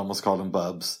gets up. I almost called him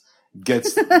Bubs.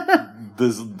 Gets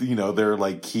this, their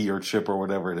like key or chip or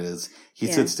whatever it is. He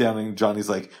sits down and Johnny's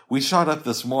like, "We shot up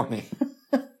this morning."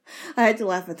 I had to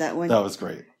laugh at that one. That was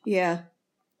great. Yeah.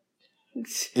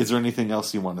 Is there anything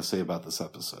else you want to say about this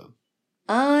episode?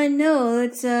 No,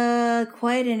 it's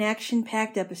quite an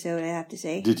action-packed episode, I have to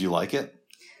say. Did you like it?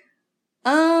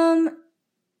 I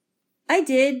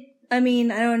did. I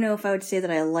mean, I don't know if I would say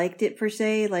that I liked it per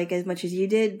se, like as much as you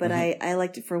did, but mm-hmm. I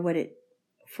liked it for what it,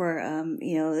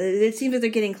 it seems that they're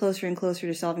getting closer and closer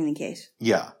to solving the case.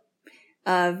 Yeah.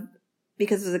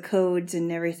 Because of the codes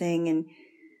and everything, and,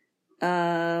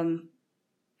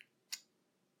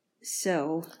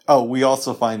 so. Oh, we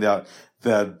also find out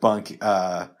that Bunk,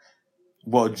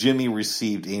 Jimmy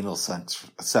received anal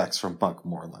sex from Bunk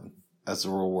Moreland as a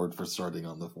reward for starting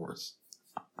on the force.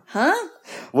 Huh?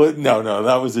 Well, no,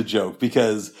 that was a joke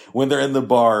because when they're in the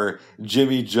bar,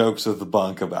 Jimmy jokes with the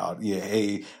Bunk about,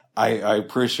 hey, I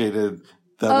appreciated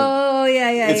that. Oh,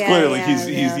 yeah. It's clearly he's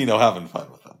having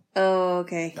fun with them. Oh,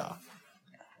 okay. Yeah.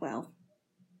 Well.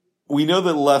 We know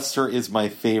that Lester is my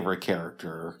favorite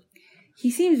character.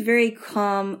 He seems very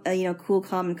calm, cool,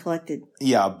 calm, and collected.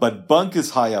 Yeah, but Bunk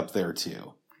is high up there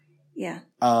too. Yeah.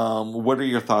 What are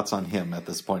your thoughts on him at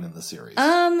this point in the series?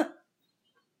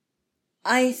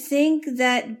 I think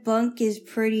that Bunk is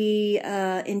pretty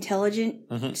intelligent,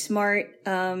 mm-hmm. smart.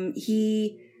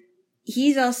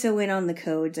 He's also in on the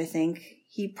codes, I think.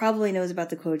 He probably knows about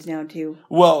the codes now too.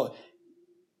 Well,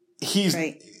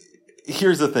 Right.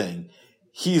 here's the thing.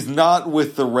 He's not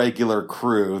with the regular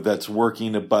crew that's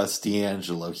working to bust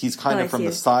D'Angelo. He's kind of from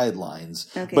the sidelines,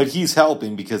 but he's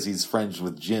helping because he's friends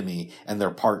with Jimmy and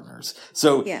they're partners.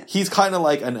 So he's kind of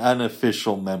like an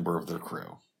unofficial member of the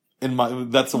crew.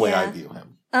 That's the way I view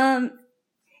him.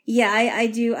 Yeah, I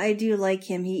do like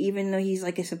him. Even though he's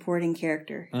like a supporting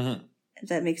character, if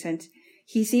that makes sense.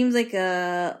 He seems like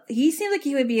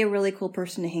he would be a really cool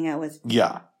person to hang out with.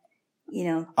 Yeah. You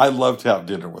know, I'd love to have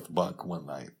dinner with Buck one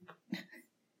night.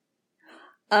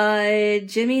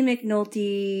 Jimmy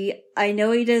McNulty, I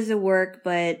know he does the work,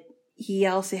 but he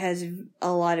also has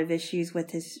a lot of issues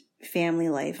with his family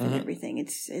life and everything.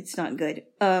 It's not good.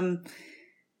 I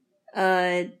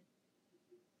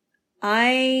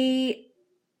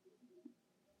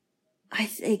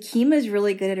think Kima's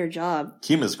really good at her job.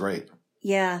 Kima's great.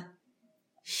 Yeah.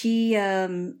 She,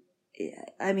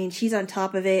 she's on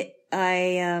top of it.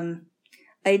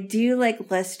 I do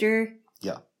like Lester.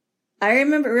 Yeah. I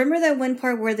remember that one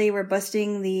part where they were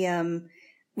busting the,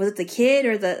 was it the kid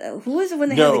or who was the one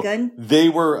that had the gun?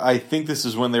 I think this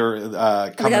is when they were,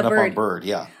 coming up on Bird.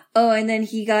 Yeah. Oh, and then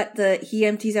he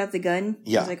empties out the gun.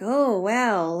 Yeah. He's like, oh,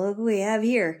 wow, look what we have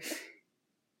here.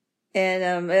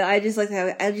 And, I just like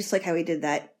how he did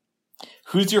that.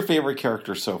 Who's your favorite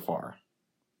character so far?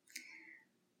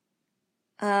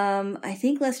 I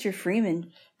think Lester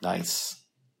Freeman. Nice.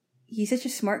 He's such a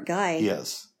smart guy.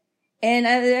 Yes. And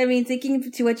I mean,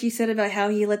 thinking to what you said about how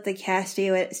he let the cast stay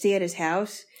at his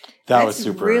house. That was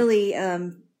super. Really,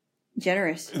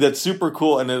 generous. That's super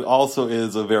cool. And it also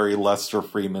is a very Lester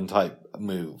Freeman type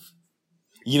move.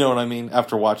 You know what I mean?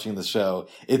 After watching the show,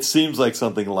 it seems like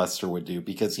something Lester would do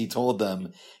because he told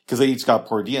them, because they each got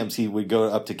per diems, he would go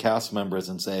up to cast members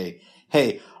and say,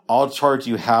 hey, I'll charge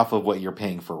you half of what you're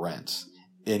paying for rent.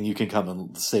 And you can come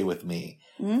and stay with me.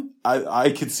 Mm-hmm. I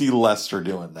could see Lester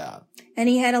doing that. And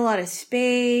he had a lot of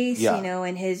space, and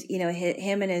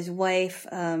him and his wife,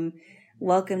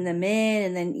 welcomed them in.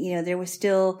 And then, there was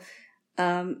still,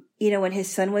 when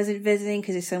his son wasn't visiting,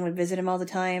 because his son would visit him all the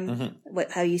time,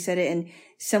 how you said it. And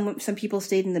some people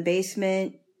stayed in the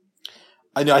basement.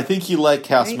 I know. I think he let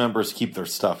cast members keep their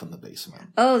stuff in the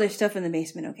basement. Oh, their stuff in the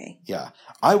basement. Okay. Yeah.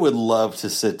 I would love to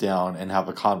sit down and have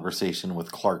a conversation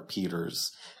with Clark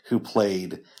Peters, who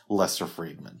played Lester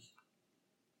Freeman.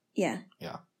 Yeah.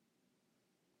 Yeah.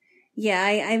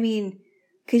 Yeah. I mean,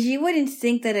 because you wouldn't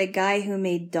think that a guy who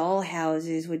made doll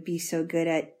houses would be so good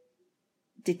at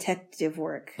detective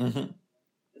work,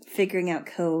 figuring out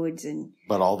codes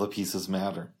But all the pieces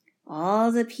matter.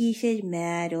 All the pieces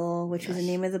matter, which was the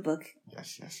name of the book.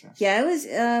 Yes. Yeah, it was,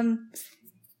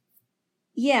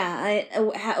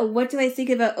 what do I think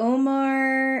about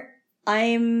Omar?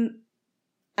 I'm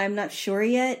not sure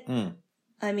yet.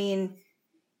 I mean,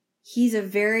 he's a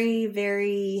very,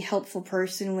 very helpful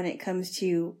person when it comes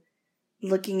to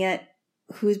looking at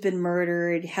who's been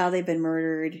murdered, how they've been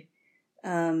murdered,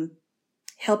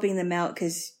 helping them out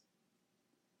because,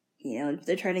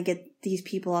 they're trying to get these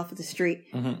people off of the street.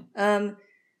 So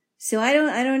I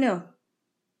don't know.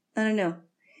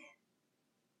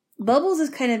 Bubbles is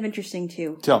kind of interesting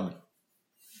too. Tell me.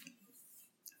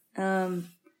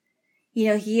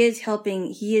 He is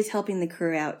helping the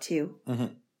crew out too.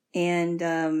 And,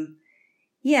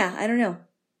 I don't know.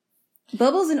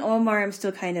 Bubbles and Omar I'm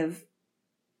still kind of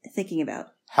thinking about.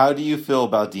 How do you feel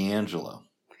about D'Angelo?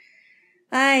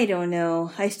 I don't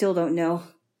know. I still don't know.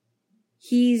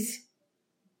 He's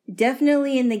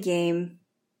definitely in the game,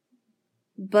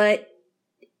 but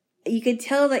you could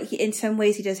tell that in some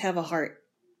ways he does have a heart.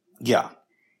 Yeah.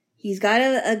 He's got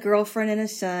a girlfriend and a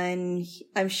son.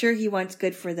 I'm sure he wants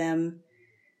good for them,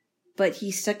 but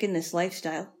he's stuck in this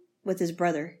lifestyle with his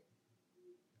brother.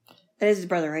 That is his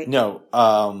brother, right? No.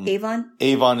 Avon?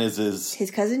 Avon is his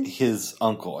cousin? His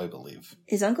uncle, I believe.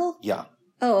 His uncle? Yeah.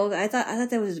 Oh, I thought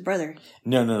that was his brother.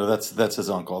 No, that's his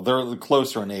uncle. They're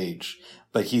closer in age,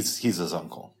 but he's his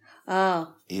uncle.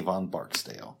 Oh. Avon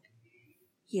Barksdale.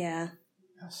 Yeah.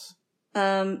 Yes.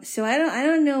 So I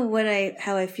don't know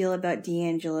how I feel about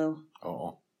D'Angelo.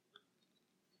 Oh.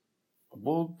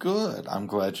 Well, good. I'm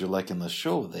glad you're liking the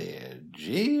show there.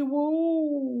 Gee,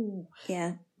 whoa.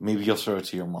 Yeah. Maybe you'll show it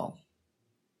to your mom.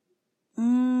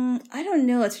 I don't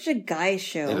know. It's such a guy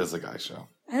show. It is a guy show.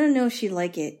 I don't know if she'd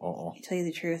like it. Uh-oh. To tell you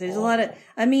the truth. There's a lot of,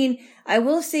 I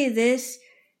will say this.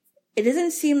 It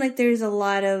doesn't seem like there is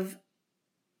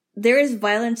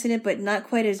violence in it, but not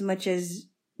quite as much as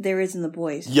there is in The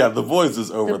Boys. Yeah, The Boys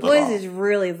is over the top. The Boys is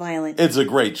really violent. It's a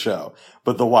great show,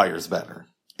 but The Wire's better,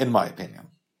 in my opinion.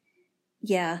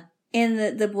 Yeah.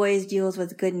 And The Boys deals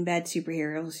with good and bad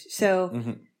superheroes.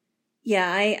 So,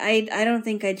 Yeah, I don't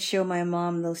think I'd show my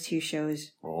mom those two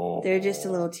shows. Oh. They're just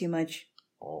a little too much.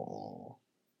 Oh.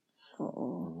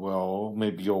 Uh-oh. Well,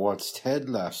 maybe you'll watch Ted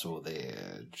Lasso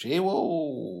there.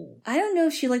 J-Wo. I don't know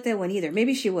if she liked that one either.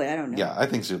 Maybe she would. I don't know. Yeah, I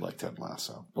think she'd like Ted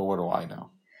Lasso. But what do I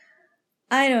know?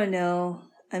 I don't know.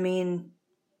 I mean,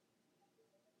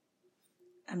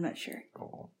 I'm not sure.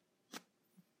 Oh.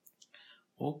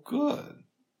 Well, good.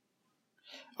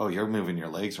 Oh, you're moving your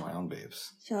legs around,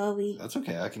 babes. Shall we? That's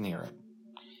okay. I can hear it.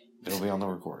 It'll be on the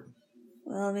record.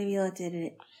 Well, maybe I'll have to edit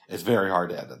it. It's very hard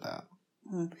to edit that.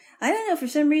 I don't know. For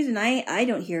some reason, I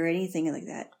don't hear anything like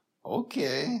that.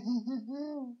 Okay.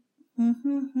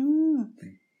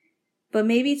 But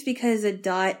maybe it's because a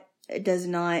dot does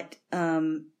not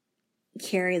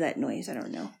carry that noise. I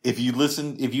don't know. If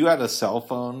you had a cell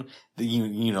phone,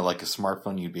 you know, like a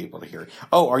smartphone, you'd be able to hear it.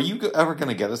 Oh, are you ever going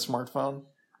to get a smartphone?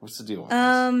 What's the deal with this?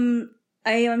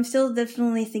 I'm still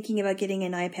definitely thinking about getting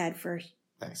an iPad first.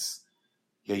 Nice.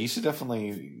 Yeah, you should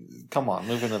definitely come on,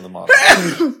 move into the model.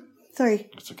 Sorry.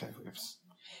 It's okay, babes.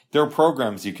 There are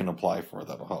programs you can apply for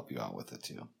that'll help you out with it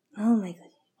too. Oh my god.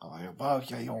 Oh,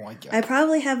 yeah, you don't like it. I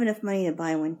probably have enough money to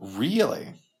buy one.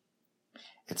 Really?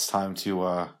 It's time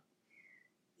to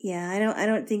Yeah, I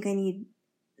don't think I need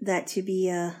that to be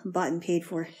bought and paid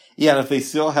for. Yeah, and if they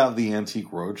still have the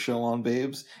Antique Roadshow on,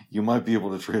 babes, you might be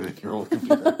able to trade in your old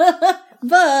computer.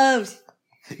 Bubs!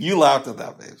 You laughed at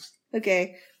that, babes.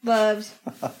 Okay, Bubs.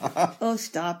 Oh,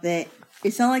 stop it.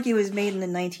 It sounded like it was made in the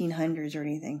 1900s or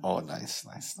anything. Oh, nice.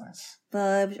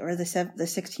 Bubs, or the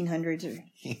 1600s. Or...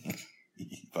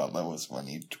 You thought that was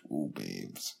funny too,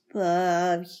 babes.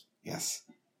 Bubs. Yes.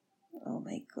 Oh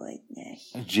my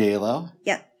goodness. J-Lo?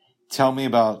 Yeah. Tell me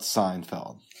about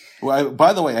Seinfeld. Well,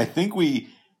 by the way, I think we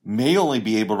may only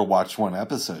be able to watch one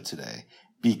episode today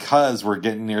because we're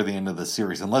getting near the end of the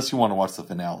series, unless you want to watch the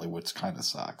finale, which kind of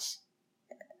sucks.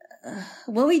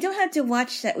 Well, we don't have to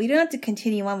watch that. We don't have to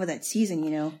continue on with that season,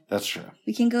 you know. That's true.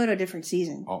 We can go to a different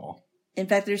season. Oh. In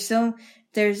fact,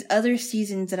 there's other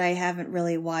seasons that I haven't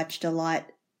really watched a lot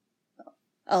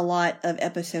of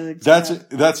episodes.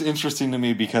 That's interesting to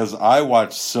me because I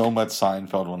watched so much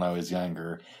Seinfeld when I was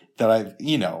younger that I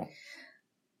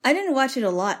didn't watch it a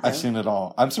lot, though. I've seen it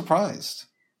all. I'm surprised.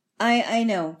 I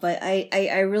know, but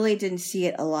I really didn't see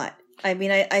it a lot. I mean,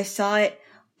 I saw it,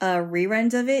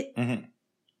 reruns of it, mm-hmm.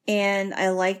 and I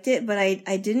liked it, but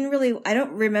I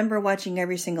don't remember watching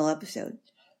every single episode.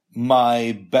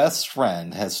 My best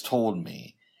friend has told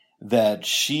me that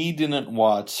she didn't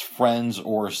watch Friends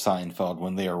or Seinfeld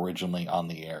when they were originally on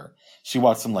the air. She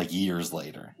watched them like years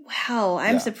later. Wow,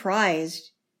 I'm surprised.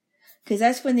 Because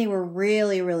that's when they were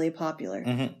really, really popular.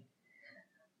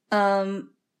 Mm-hmm.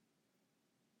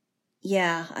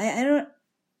 Yeah, I don't...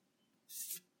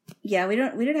 Yeah, we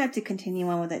don't have to continue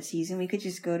on with that season. We could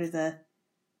just go to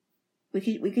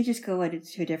we could just go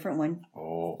to a different one.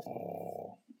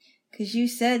 Oh. Because you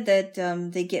said that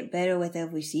they get better with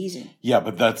every season. Yeah,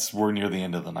 but we're near the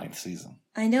end of the 9th season.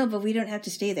 I know, but we don't have to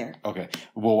stay there. Okay,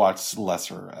 we'll watch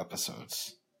lesser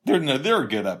episodes. There are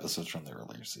good episodes from the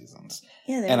earlier seasons.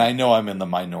 Yeah, and I know I'm in the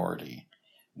minority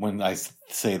when I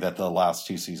say that the last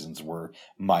 2 seasons were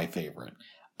my favorite.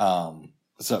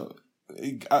 So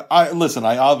I listen.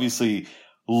 I obviously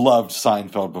loved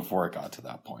Seinfeld before it got to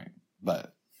that point,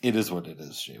 but it is what it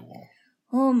is, J-Wolf.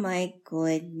 Oh my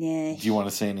goodness. Do you want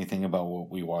to say anything about what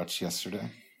we watched yesterday?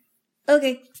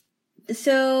 Okay.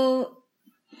 So,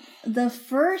 the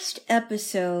first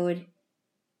episode,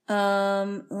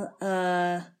 I'm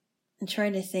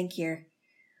trying to think here.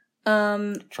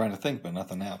 Trying to think, but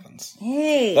nothing happens.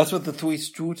 Hey. That's what the Three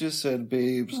Stooges said,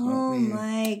 babes. Oh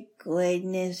my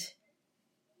goodness.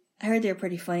 I heard they're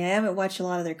pretty funny. I haven't watched a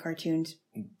lot of their cartoons.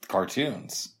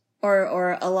 Cartoons?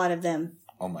 Or a lot of them.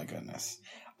 Oh my goodness.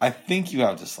 I think you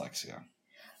have dyslexia.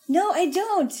 No, I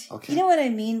don't. Okay. You know what I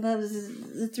mean? But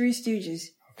the Three Stooges.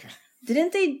 Okay.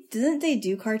 Didn't they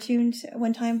do cartoons at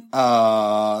one time?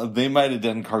 They might have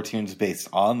done cartoons based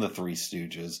on the Three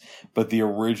Stooges, but the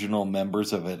original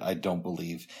members of it, I don't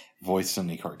believe, voiced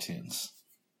any cartoons.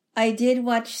 I did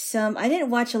watch some. I didn't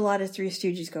watch a lot of Three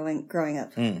Stooges growing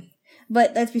up. Mm.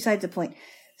 But that's besides the point.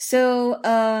 So,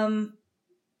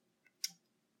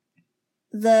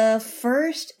 the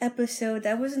first episode,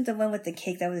 that wasn't the one with the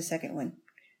cake, that was the second one.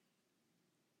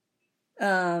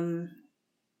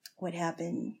 What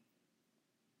happened?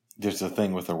 There's a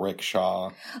thing with a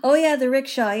rickshaw. Oh yeah, the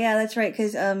rickshaw. Yeah, that's right.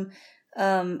 Cause,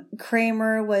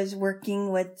 Kramer was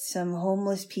working with some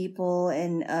homeless people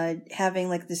and, having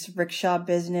like this rickshaw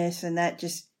business, and that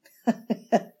just,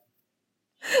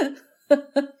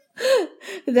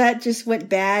 That just went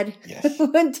bad. Yes.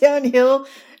 Went downhill,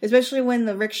 especially when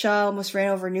the rickshaw almost ran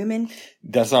over Newman.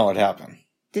 That's not what happened.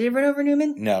 Did it run over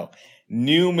Newman? No.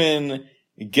 Newman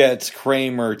gets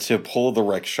Kramer to pull the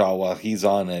rickshaw while he's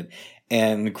on it,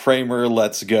 and Kramer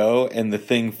lets go, and the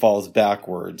thing falls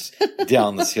backwards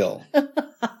down this hill.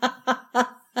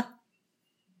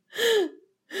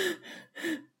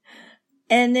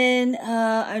 And then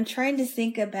I'm trying to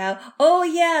think about... Oh,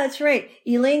 yeah, that's right.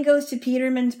 Elaine goes to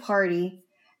Peterman's party,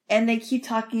 and they keep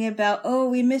talking about, oh,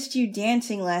 we missed you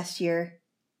dancing last year.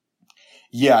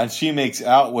 Yeah, and she makes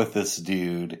out with this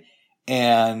dude,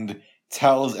 and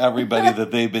tells everybody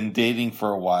that they've been dating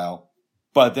for a while.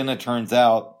 But then it turns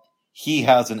out he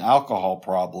has an alcohol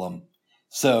problem.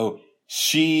 So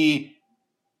she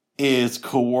is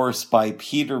coerced by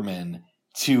Peterman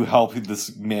to help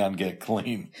this man get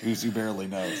clean, who barely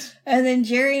knows. And then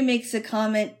Jerry makes a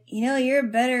comment, you know, you're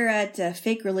better at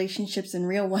fake relationships than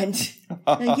real ones.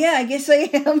 Like, yeah, I guess I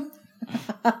am.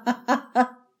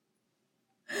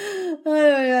 Oh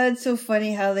my God, it's so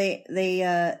funny how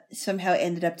they somehow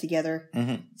ended up together.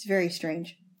 Mm-hmm. It's very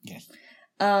strange. Yes.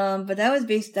 But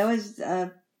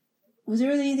was there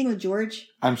really anything with George?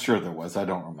 I'm sure there was. I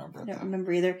don't remember. I don't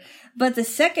remember either. But the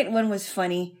second one was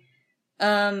funny.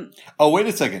 Oh, wait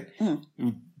a second.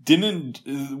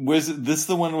 Was this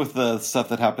the one with the stuff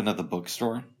that happened at the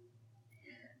bookstore?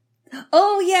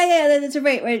 Oh, yeah, that's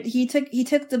right. He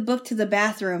took the book to the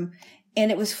bathroom, and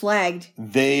it was flagged.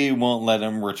 They won't let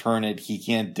him return it. He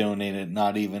can't donate it,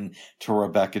 not even to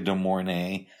Rebecca De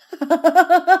Mornay.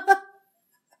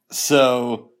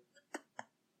 So,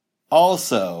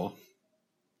 also,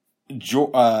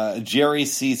 Jerry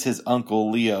sees his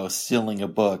uncle Leo stealing a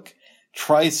book,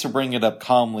 tries to bring it up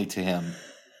calmly to him.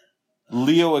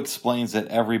 Leo explains that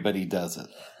everybody does it.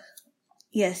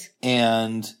 Yes.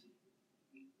 And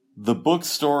the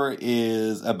bookstore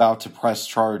is about to press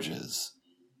charges.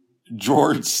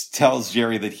 George tells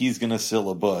Jerry that he's going to steal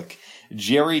a book.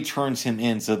 Jerry turns him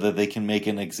in so that they can make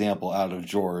an example out of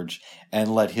George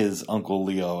and let his Uncle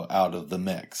Leo out of the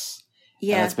mix.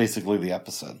 Yeah. And that's basically the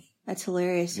episode. That's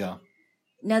hilarious. Yeah.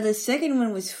 Now, the second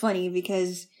one was funny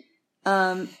because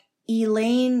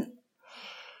Elaine,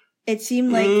 it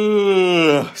seemed like...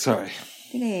 Sorry.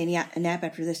 I think I need a nap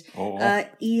after this. Oh.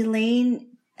 Elaine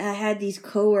had these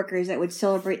coworkers that would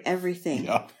celebrate everything.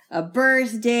 Yeah. A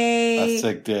birthday. A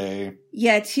sick day.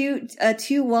 Yeah, two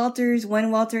Walters. One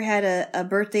Walter had a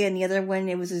birthday and the other one,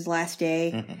 it was his last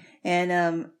day. Mm-hmm.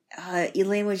 And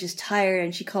Elaine was just tired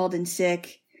and she called in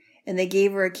sick. And they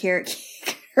gave her a carrot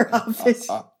cake in her office.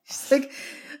 She's like,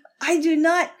 I do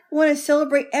not want to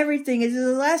celebrate everything. This is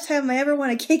the last time I ever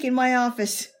want a cake in my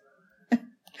office.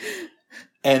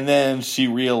 And then she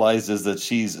realizes that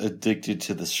she's addicted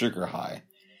to the sugar high.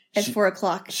 At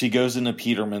 4:00. She goes into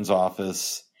Peterman's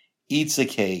office, eats a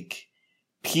cake.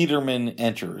 Peterman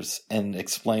enters and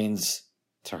explains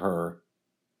to her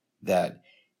that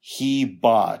he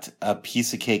bought a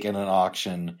piece of cake at an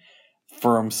auction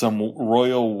from some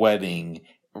royal wedding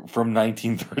from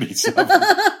 1937.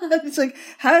 It's like,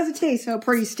 how does it taste? Oh,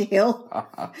 pretty stale.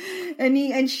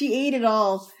 And she ate it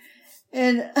all.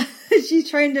 And she's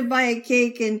trying to buy a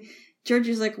cake and George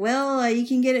is like, well, you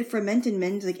can get it from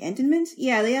Entenmann's. Like, Entenmann's?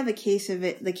 Yeah, they have a case of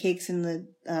it, the cakes in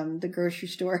the grocery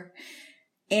store.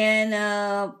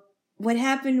 And, what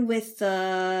happened with,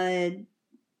 Jerry?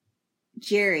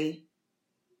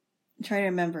 I'm trying to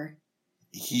remember.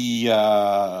 He,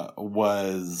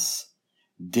 was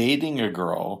dating a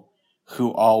girl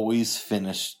who always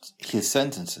finished his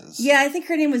sentences. Yeah, I think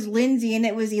her name was Lindsay and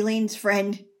it was Elaine's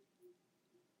friend.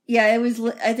 Yeah,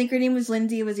 I think her name was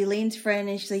Lindsay. It was Elaine's friend.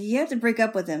 And she's like, you have to break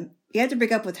up with him. You have to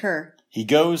break up with her. He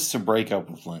goes to break up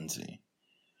with Lindsay.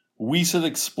 We should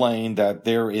explain that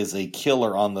there is a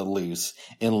killer on the loose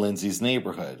in Lindsay's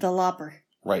neighborhood. The Lopper.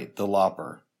 Right, the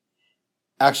Lopper.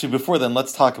 Actually, before then,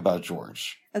 let's talk about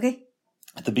George. Okay.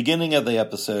 At the beginning of the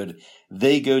episode,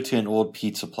 they go to an old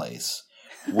pizza place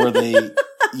where they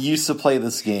used to play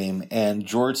this game, and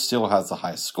George still has the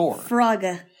high score.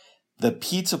 Fraga. The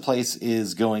pizza place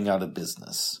is going out of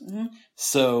business. Mm-hmm.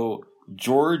 So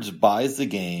George buys the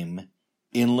game,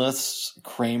 enlists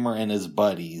Kramer and his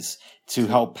buddies to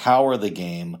help power the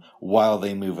game while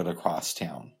they move it across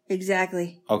town.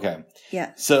 Exactly. Okay.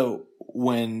 Yeah. So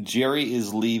when Jerry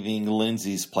is leaving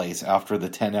Lindsay's place after the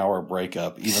 10-hour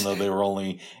breakup, even though they were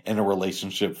only in a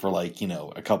relationship for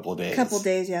a couple of days. A couple of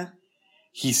days, yeah.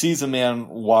 He sees a man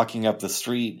walking up the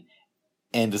street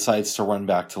and decides to run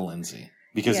back to Lindsay.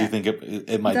 Because you think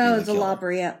it might be the killer. That was a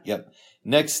Lopper, yeah. Yep.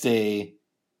 Next day,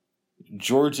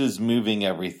 George is moving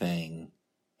everything,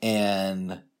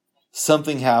 and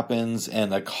something happens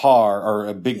and a car or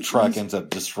a big truck ends up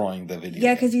destroying the video.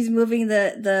 Yeah, because he's moving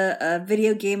the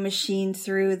video game machine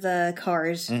through the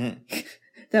cars. Mm-hmm.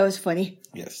 That was funny.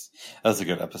 Yes, that was a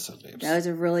good episode, Babes. That was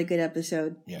a really good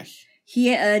episode. Yeah.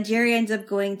 Jerry ends up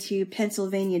going to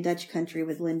Pennsylvania Dutch country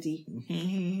with Lindsay,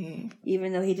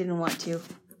 even though he didn't want to.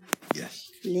 Yes.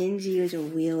 Lindsay was a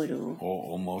weirdo. Oh,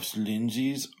 almost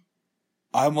Lindsay's.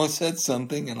 I almost said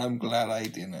something, and I'm glad I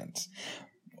didn't.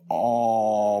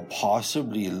 Oh,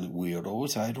 possibly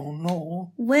weirdos. I don't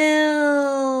know.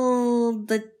 Well,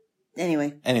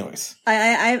 Anyways,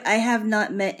 I have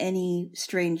not met any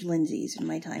strange Lindsays in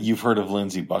my time. You've heard of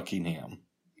Lindsay Buckingham?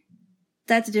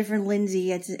 That's a different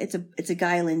Lindsay. It's a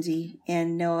guy Lindsay,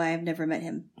 and no, I have never met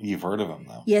him. You've heard of him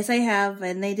though. Yes, I have,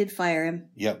 and they did fire him.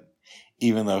 Yep.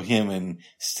 Even though him and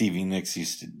Stevie Nicks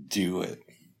used to do it.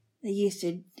 They used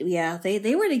to, yeah.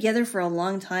 They were together for a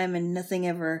long time, and nothing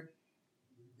ever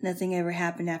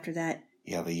happened after that.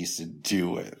 Yeah, they used to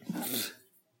do it.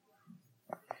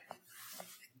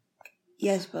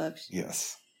 Yes, Bubs.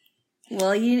 Yes.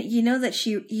 Well, you know that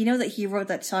he wrote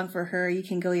that song for her. You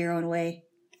Can Go Your Own Way.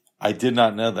 I did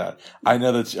not know that. I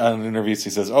know that on interviews she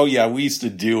says, "Oh yeah, we used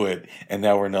to do it, and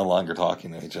now we're no longer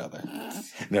talking to each other."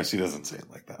 No, she doesn't say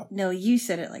it like that. No, you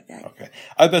said it like that. Okay,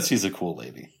 I bet she's a cool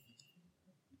lady.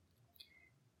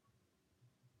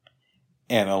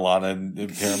 And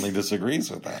Alana apparently disagrees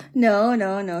with that.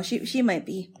 No. She might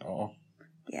be. Oh.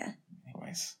 Yeah.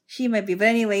 Anyways. She might be. But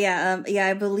anyway, yeah,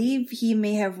 I believe he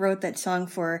may have wrote that song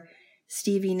for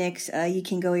Stevie Nicks, You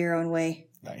Can Go Your Own Way.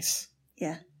 Nice.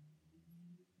 Yeah.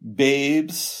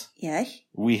 Babes. Yeah?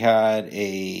 We had a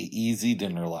easy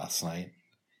dinner last night.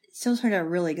 It still turned out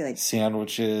really good.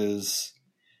 Sandwiches,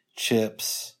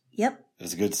 chips. Yep. It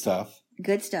was good stuff.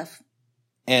 Good stuff.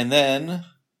 And then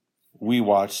we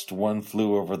watched One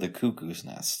Flew Over the Cuckoo's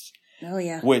Nest. Oh,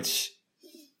 yeah. Which,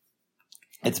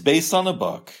 it's based on a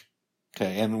book.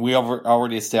 Okay, and we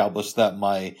already established that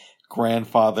my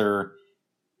grandfather,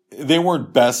 they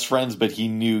weren't best friends, but he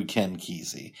knew Ken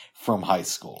Kesey from high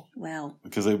school. Wow.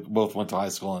 Because they both went to high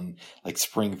school in like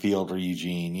Springfield or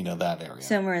Eugene, that area.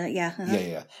 Somewhere, yeah. Uh-huh.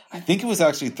 Yeah. I think it was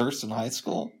actually Thurston High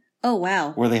School. Oh,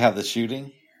 wow. Where they had the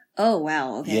shooting. Oh,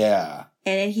 wow. Okay. Yeah.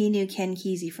 And he knew Ken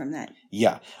Kesey from that.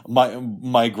 Yeah.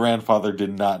 My grandfather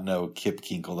did not know Kip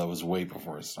Kinkle. That was way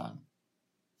before his time.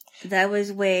 That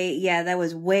was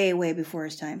way before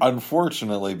his time.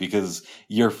 Unfortunately, because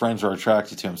your friends are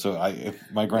attracted to him, so if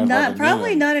my grandfather probably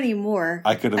knew him, not anymore.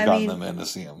 I could have gotten them in to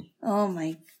see him. Oh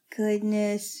my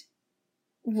goodness!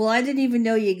 Well, I didn't even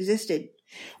know you existed.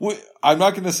 Well, I'm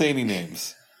not going to say any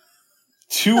names.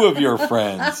 Two of your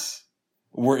friends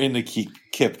were into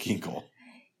Kip Kinkle.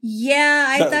 Yeah,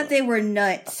 I thought they were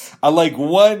nuts. I like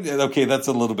one. Okay, that's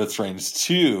a little bit strange.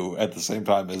 Two at the same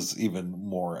time is even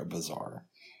more bizarre.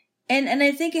 And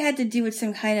I think it had to do with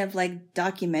some kind of like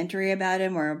documentary about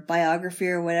him or biography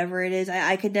or whatever it is.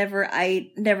 I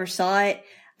never saw it.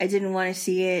 I didn't want to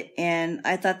see it. And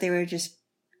I thought they were just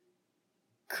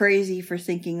crazy for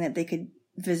thinking that they could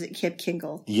visit Kip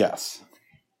Kinkle. Yes.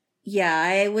 Yeah,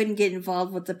 I wouldn't get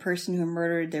involved with the person who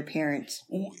murdered their parents.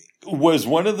 Was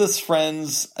one of his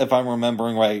friends, if I'm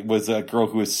remembering right, was a girl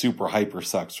who was super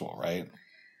hypersexual, right?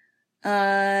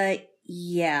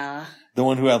 Yeah. The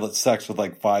one who had sex with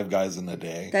like 5 guys in a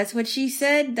day. That's what she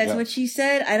said. What she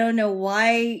said. I don't know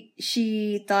why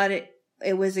she thought it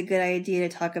was a good idea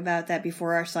to talk about that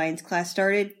before our science class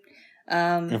started.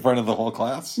 In front of the whole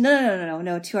class?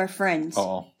 No, to our friends.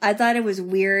 Oh. I thought it was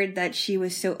weird that she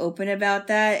was so open about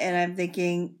that, and I'm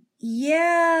thinking,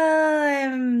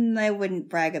 yeah, I wouldn't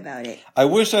brag about it. I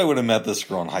wish I would have met this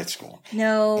girl in high school.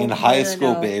 No. In high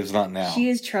school, babes, not now. She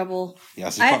is trouble. Yeah,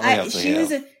 she probably has the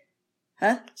HIV.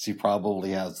 Huh? She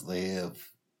probably has the HIV.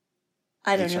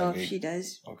 I don't know if she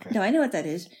does. Okay. No, I know what that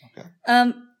is. Okay.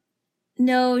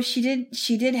 No,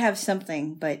 she did have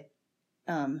something, but,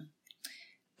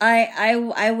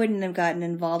 I wouldn't have gotten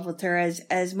involved with her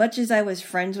as much as I was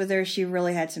friends with her. She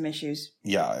really had some issues.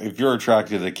 Yeah. If you're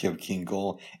attracted to Kip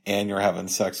Kinkle and you're having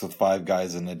sex with 5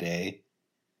 guys in a day.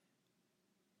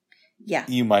 Yeah.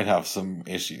 You might have some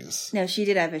issues. No, she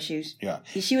did have issues. Yeah.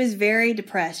 She was very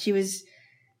depressed. She was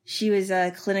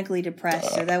clinically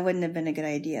depressed, so that wouldn't have been a good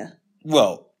idea.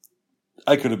 Well,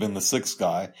 I could have been the 6th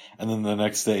guy, and then the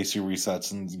next day she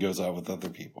resets and goes out with other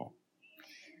people.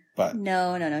 But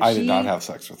no. I did not have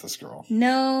sex with this girl.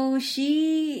 No,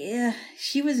 she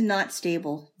was not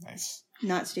stable. Nice.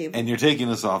 Not stable. And you're taking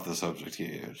us off the subject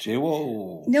here, Jay.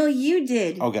 Whoa. No, you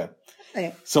did. Okay.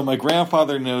 So my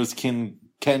grandfather knows Ken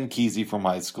Kesey from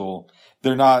high school.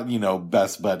 They're not,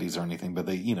 best buddies or anything, but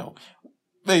they,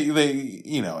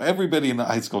 everybody in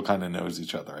high school kind of knows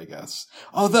each other, I guess.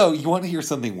 Although, you want to hear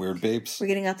something weird, babes? We're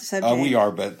getting off the subject. We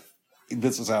are, but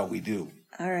this is how we do.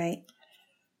 All right.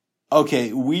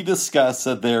 Okay, we discussed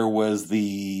that there was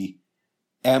the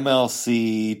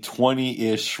MLC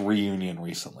 20-ish reunion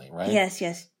recently, right?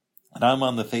 Yes. And I'm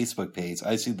on the Facebook page.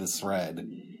 I see this thread.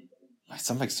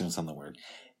 Somebody's doing something weird.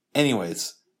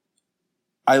 Anyways,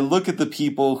 I look at the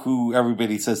people who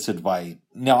everybody says to invite.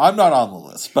 Now, I'm not on the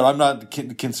list, but I'm not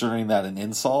considering that an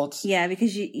insult. Yeah,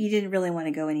 because you didn't really want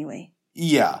to go anyway.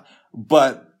 Yeah,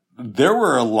 but there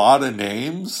were a lot of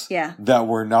names that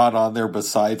were not on there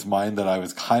besides mine that I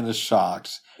was kind of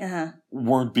shocked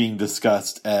weren't being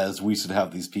discussed as we should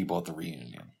have these people at the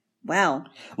reunion. Wow.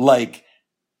 Like,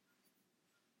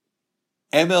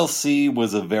 MLC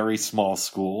was a very small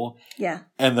school. Yeah.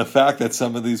 And the fact that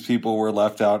some of these people were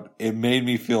left out, it made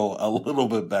me feel a little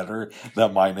bit better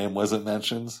that my name wasn't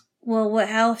mentioned. Well,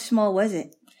 how small was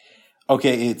it?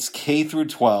 Okay, it's K through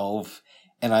 12,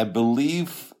 and I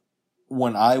believe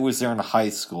when I was there in high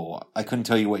school, I couldn't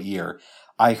tell you what year,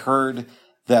 I heard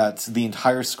that the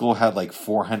entire school had like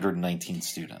 419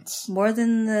 students. More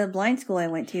than the blind school I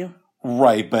went to.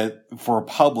 Right, but for a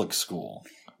public school.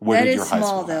 What did your high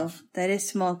school have? That is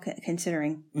small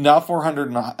considering. Not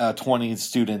 420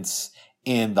 students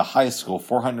in the high school,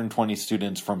 420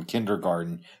 students from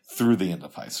kindergarten through the end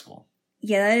of high school.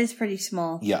 Yeah, that is pretty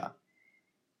small. Yeah.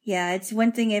 Yeah, it's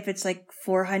one thing if it's like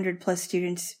 400 plus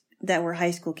students that were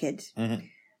high school kids.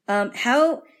 Mm-hmm.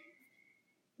 How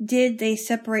did they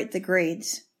separate the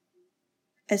grades?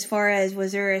 As far as,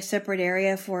 was there a separate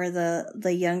area for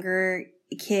the younger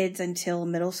kids until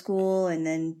middle school and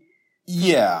then...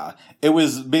 Yeah, it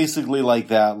was basically like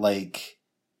that. Like,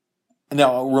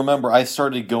 now remember, I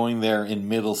started going there in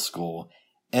middle school,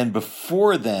 and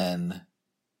before then,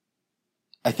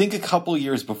 I think a couple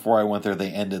years before I went there,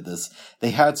 they ended this. They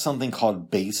had something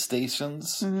called base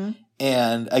stations,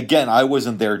 and again, I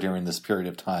wasn't there during this period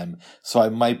of time, so I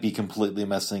might be completely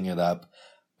messing it up.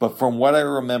 But from what I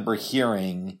remember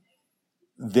hearing,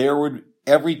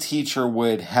 every teacher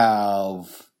would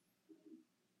have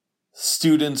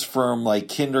students from like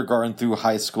kindergarten through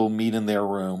high school meet in their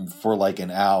room for like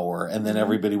an hour, and then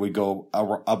everybody would go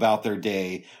about their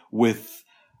day with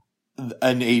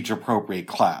an age appropriate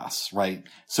class, right?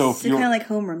 So if you're kind of like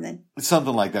homeroom then.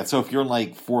 Something like that. So if you're in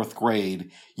like 4th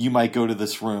grade, you might go to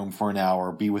this room for an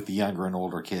hour, be with the younger and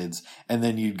older kids, and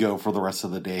then you'd go for the rest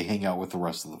of the day, hang out with the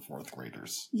rest of the 4th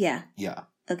graders. Yeah. Yeah.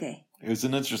 Okay. It was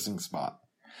an interesting spot.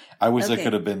 I wish I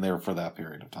could have been there for that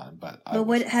period of time, but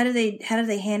how did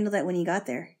they handle that when you got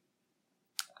there?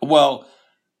 Well,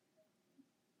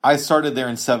 I started there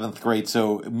in 7th grade,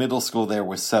 so middle school there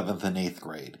was 7th and 8th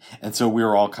grade. And so we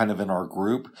were all kind of in our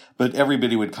group, but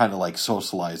everybody would kind of like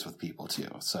socialize with people too,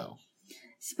 so.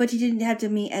 But you didn't have to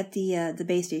meet at the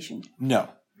base station? No.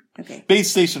 Okay. Base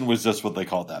station was just what they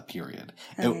called that period.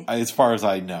 Okay. As far as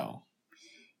I know.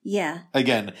 Yeah.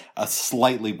 Again,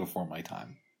 slightly before my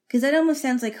time. Because that almost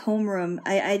sounds like homeroom.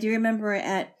 I do remember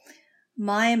at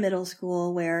my middle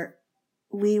school where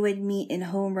we would meet in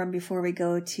homeroom before we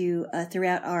go to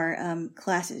throughout our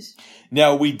classes.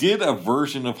 Now, we did a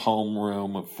version of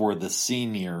homeroom for the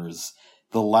seniors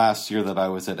the last year that I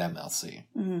was at MLC.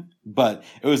 Mm-hmm. But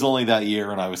it was only that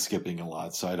year and I was skipping a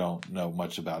lot, so I don't know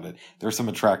much about it. There's some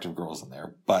attractive girls in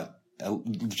there, but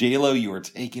J-Lo, you were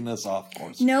taking us off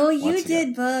course. No, you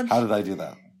did, Bub. How did I do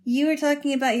that? You were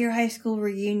talking about your high school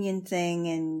reunion thing,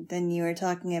 and then you were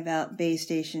talking about base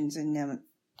stations and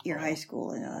your high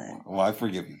school and all that. Well, I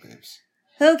forgive you, babes.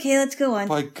 Okay, let's go on.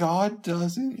 But God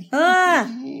doesn't. Ah!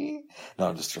 No,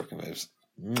 I'm just joking, babes.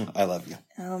 I love you.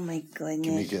 Oh my goodness.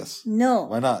 Give me a kiss. No.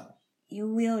 Why not? You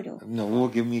will do. No, we'll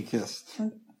give me a kiss.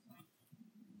 Oh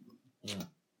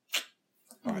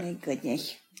All right. my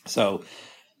goodness. So,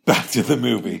 back to the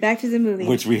movie. Back to the movie.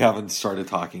 Which we haven't started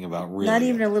talking about really. Not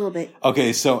even a little bit.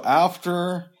 Okay, so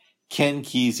after Ken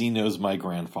Kesey knows my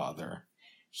grandfather,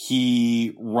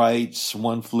 he writes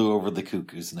One Flew Over the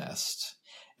Cuckoo's Nest.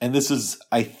 And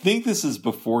I think this is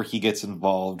before he gets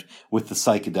involved with the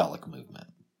psychedelic movement.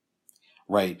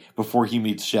 Right? Before he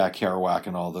meets Jack Kerouac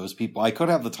and all those people. I could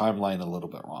have the timeline a little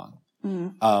bit wrong.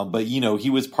 Mm-hmm. But, he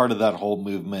was part of that whole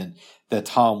movement that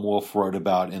Tom Wolfe wrote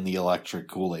about in the Electric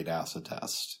Kool-Aid Acid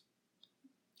Test.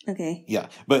 Okay. Yeah,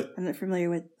 but I'm not familiar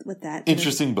with that.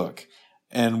 Interesting book.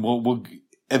 And we'll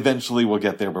eventually we'll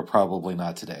get there, but probably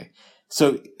not today.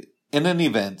 So, in any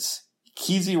event,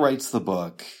 Kesey writes the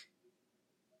book.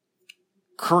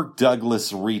 Kirk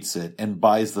Douglas reads it and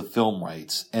buys the film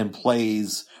rights and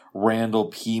plays Randall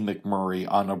P. McMurray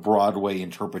on a Broadway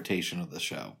interpretation of the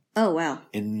show. Oh, wow.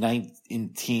 In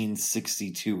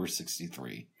 1962 or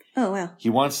 63. Oh, wow. He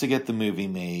wants to get the movie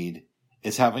made,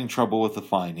 is having trouble with the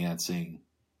financing,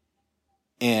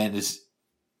 and is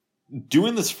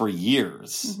doing this for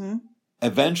years. Mm-hmm.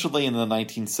 Eventually, in the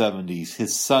 1970s,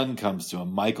 his son comes to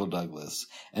him, Michael Douglas,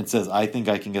 and says, I think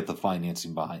I can get the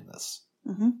financing behind this.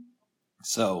 Mm-hmm.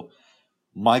 So,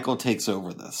 Michael takes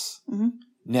over this. Mm-hmm.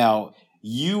 Now,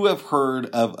 you have heard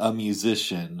of a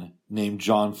musician named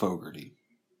John Fogerty.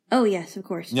 Oh, yes, of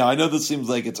course. Now, I know this seems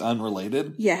like it's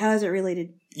unrelated. Yeah, how is it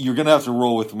related? You're going to have to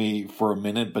roll with me for a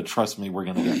minute, but trust me, we're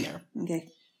going to get there. Okay.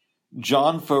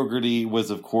 John Fogerty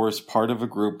was, of course, part of a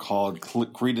group called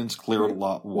Creedence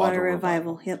Clearwater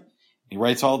Revival. Yep. He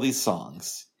writes all these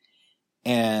songs.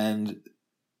 And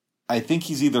I think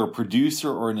he's either a producer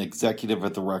or an executive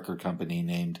at the record company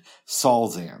named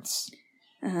Saul Zaentz.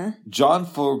 Uh-huh. John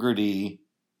Fogerty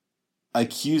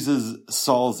accuses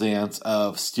Saul Zaentz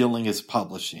of stealing his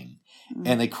publishing. Mm-hmm.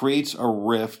 And it creates a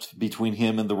rift between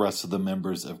him and the rest of the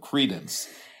members of Creedence.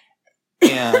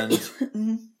 And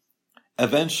Mm-hmm.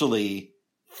 eventually,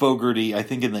 Fogerty, I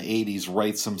think in the 80s,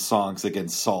 writes some songs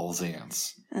against Saul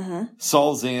Zaentz. Uh-huh.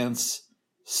 Saul Zaentz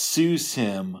sues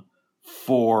him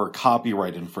for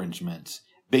copyright infringement,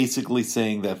 basically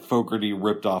saying that Fogerty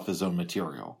ripped off his own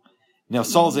material. Now,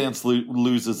 Saul Zaentz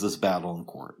loses this battle in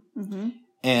court. Mm-hmm.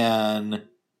 And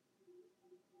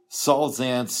Saul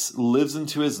Zaentz lives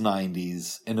into his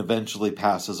 90s and eventually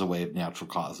passes away of natural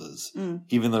causes,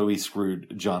 even though he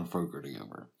screwed John Fogerty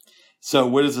over. So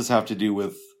what does this have to do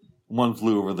with One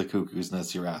Flew Over the Cuckoo's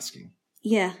Nest, you're asking?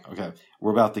 Yeah. Okay,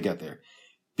 we're about to get there.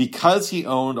 Because he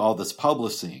owned all this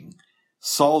publishing,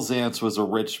 Saul Zaentz was a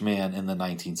rich man in the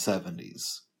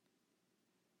 1970s.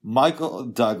 Michael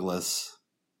Douglas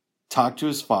talked to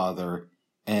his father,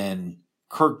 and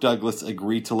Kirk Douglas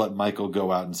agreed to let Michael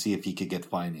go out and see if he could get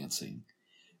financing.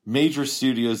 Major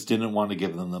studios didn't want to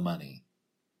give them the money.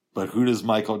 But who does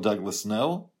Michael Douglas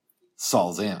know?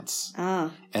 Saul Zaentz.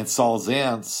 Ah. And Saul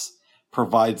Zaentz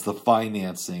provides the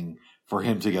financing for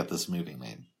him to get this movie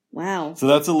made. Wow. So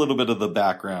that's a little bit of the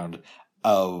background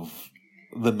of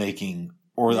the making,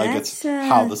 or I guess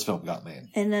how this film got made.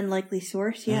 An unlikely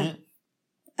source, yeah. Mm-hmm.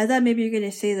 I thought maybe you're going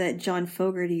to say that John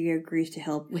Fogerty agrees to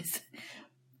help with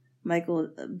Michael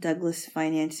Douglas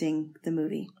financing the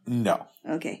movie. No.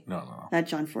 Okay. No. Not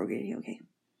John Fogerty, okay.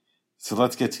 So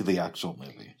let's get to the actual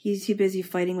movie. He's too busy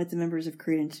fighting with the members of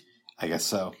Creedence. I guess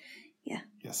so. Yeah.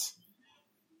 Yes.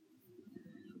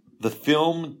 The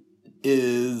film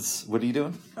is... What are you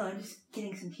doing? Oh, I'm just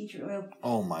getting some tea tree oil.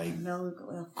 Oh my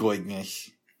oil.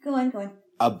 goodness. Go on.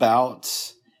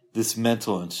 About this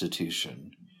mental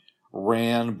institution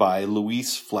ran by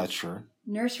Louise Fletcher.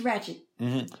 Nurse Ratched.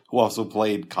 Mm-hmm, who also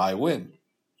played Kai Wynn.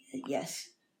 Yes.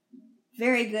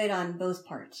 Very good on both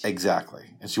parts. Exactly.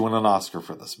 And she won an Oscar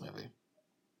for this movie.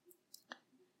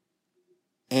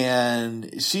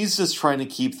 And she's just trying to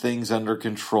keep things under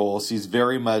control. She's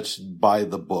very much by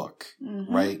the book,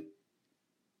 right?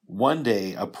 One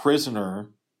day, a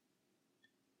prisoner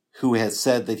who has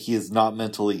said that he is not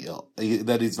mentally ill,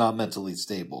 that he's not mentally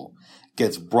stable,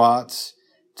 gets brought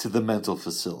to the mental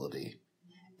facility.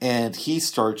 And he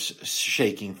starts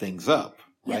shaking things up,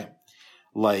 right? Yeah.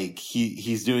 Like,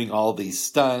 he's doing all these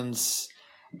stunts.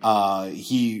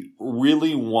 He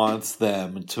really wants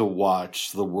them to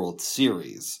watch the World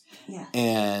Series. Yeah.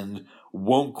 And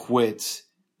won't quit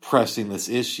pressing this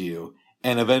issue.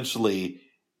 And eventually,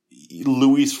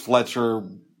 Louise Fletcher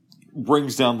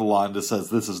brings down the line that says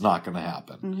this is not going to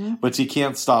happen. Mm-hmm. But she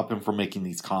can't stop him from making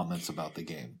these comments about the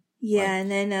game. Yeah,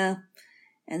 right?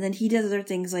 And then he does other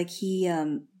things like he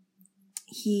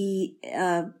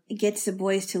gets the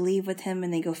boys to leave with him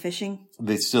and they go fishing.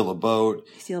 They steal a boat.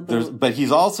 But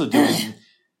he's also doing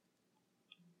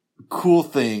cool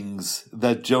things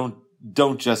that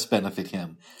don't just benefit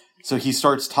him. So he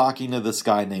starts talking to this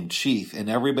guy named Chief, and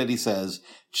everybody says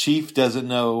Chief doesn't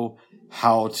know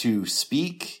how to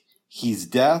speak. He's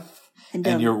deaf,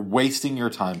 and you're wasting your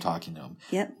time talking to him.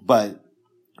 Yep. But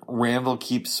Randall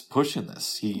keeps pushing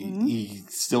this. He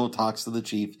still talks to the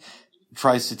Chief,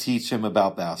 tries to teach him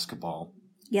about basketball.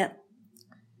 Yep.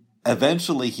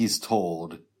 Eventually he's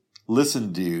told,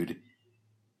 listen, dude,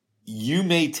 you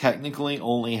may technically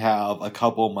only have a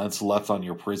couple months left on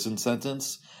your prison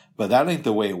sentence, but that ain't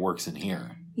the way it works in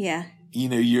here. Yeah. You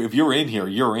know, if you're in here,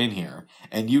 you're in here.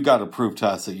 And you got to prove to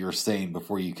us that you're sane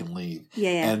before you can leave.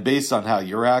 Yeah. And based on how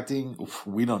you're acting,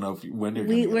 we don't know when you're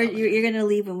going to leave. You're going to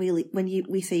leave when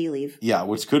we say you leave. Yeah,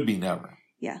 which could be never.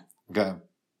 Yeah. Okay.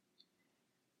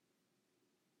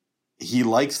 He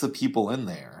likes the people in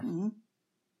there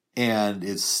and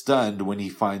is stunned when he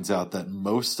finds out that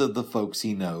most of the folks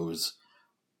he knows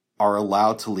are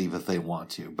allowed to leave if they want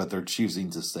to, but they're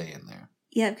choosing to stay in there.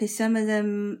 Yeah, because some of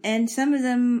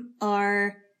them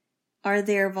are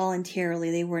there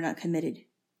voluntarily. They were not committed.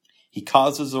 He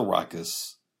causes a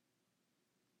ruckus.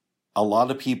 A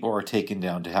lot of people are taken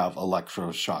down to have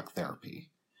electroshock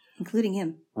therapy. Including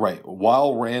him. Right.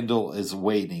 While Randall is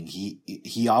waiting,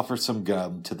 he offers some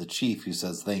gum to the chief, who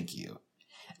says thank you.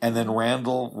 And then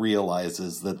Randall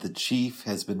realizes that the chief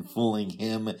has been fooling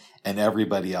him and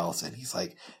everybody else. And he's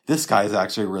like, this guy's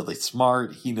actually really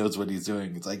smart. He knows what he's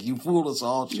doing. It's like, you fooled us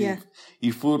all, chief. Yeah.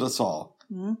 You fooled us all.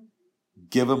 Mm-hmm.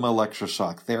 Give him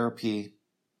electroshock therapy.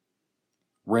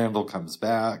 Randall comes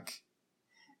back.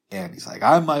 And he's like,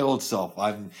 I'm my old self.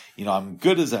 I'm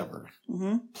good as ever.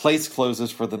 Mm-hmm. Place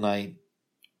closes for the night.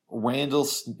 Randall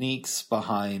sneaks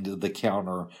behind the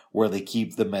counter where they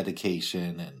keep the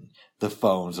medication and the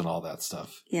phones and all that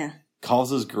stuff. Yeah.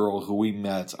 Calls his girl who we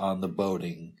met on the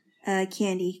boating.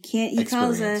 Candy. He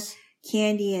calls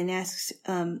Candy and asks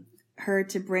her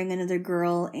to bring another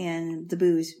girl and the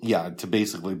booze. Yeah, to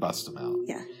basically bust him out.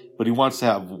 Yeah. But he wants to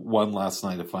have one last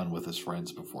night of fun with his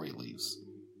friends before he leaves.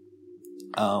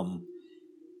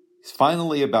 He's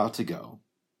finally about to go.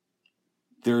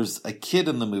 There's a kid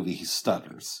in the movie who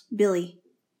stutters. Billy.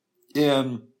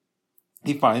 And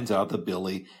he finds out that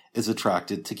Billy is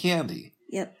attracted to Candy.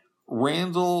 Yep.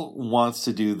 Randall wants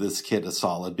to do this kid a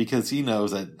solid because he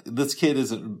knows that this kid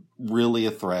isn't really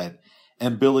a threat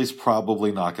and Billy's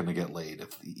probably not going to get laid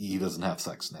if he doesn't have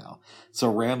sex now.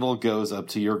 So Randall goes up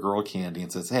to your girl Candy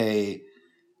and says, hey,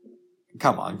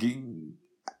 come on,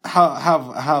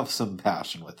 have some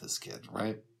passion with this kid,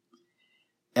 right?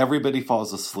 Everybody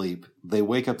falls asleep. They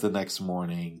wake up the next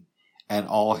morning, and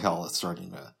all hell is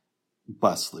starting to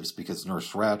bust loose because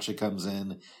Nurse Ratched comes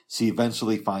in. She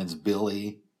eventually finds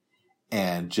Billy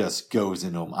and just goes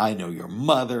into him. I know your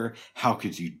mother. How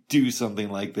could you do something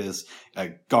like this?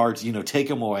 Guards, take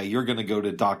him away. You're going to go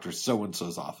to Dr.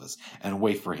 So-and-so's office and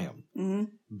wait for him.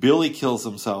 Mm-hmm. Billy kills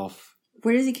himself.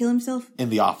 Where does he kill himself? In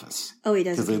the office. Oh, he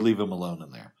does. Because they leave him alone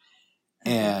in there.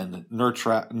 And Nurse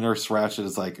Ratched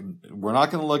is like, we're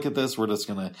not going to look at this. We're just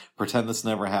going to pretend this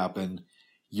never happened.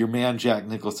 Your man, Jack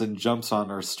Nicholson, jumps on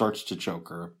her, starts to choke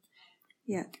her.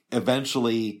 Yeah.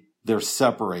 Eventually, they're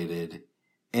separated.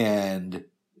 And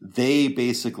they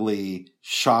basically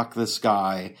shock this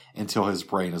guy until his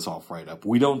brain is all fried up.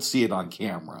 We don't see it on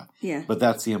camera. Yeah. But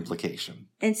that's the implication.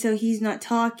 And so he's not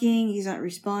talking. He's not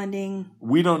responding.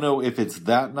 We don't know if it's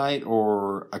that night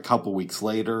or a couple weeks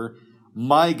later.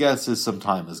 My guess is some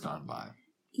time has gone by.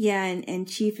 Yeah, and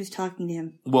Chief is talking to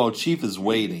him. Well, Chief is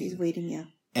waiting. He's waiting, yeah.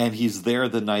 And he's there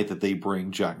the night that they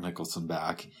bring Jack Nicholson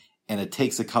back. And it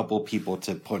takes a couple people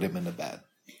to put him into bed.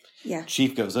 Yeah.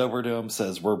 Chief goes over to him,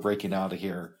 says, we're breaking out of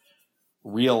here.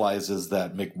 Realizes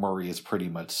that McMurray is pretty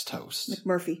much toast.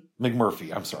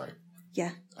 McMurphy, I'm sorry.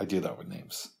 Yeah. I do that with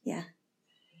names. Yeah.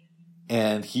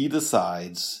 And he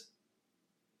decides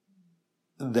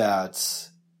that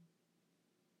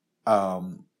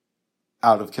out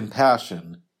of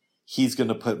compassion, he's going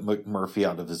to put McMurphy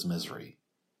out of his misery.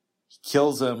 He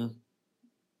kills him,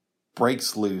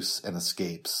 breaks loose, and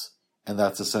escapes. And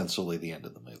that's essentially the end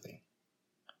of the movie.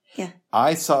 Yeah.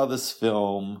 I saw this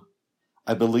film,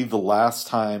 I believe, the last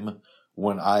time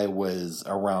when I was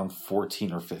around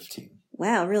 14 or 15.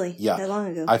 Wow, really? Yeah. That long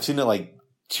ago? I've seen it like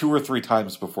 2 or 3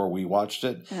 times before we watched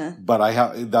it, but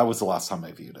that was the last time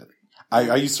I viewed it.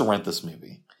 I used to rent this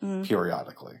movie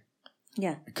periodically.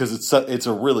 Yeah. Because it's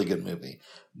a really good movie.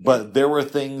 But there were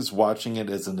things watching it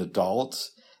as an adult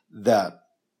that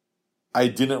I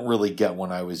didn't really get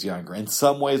when I was younger. In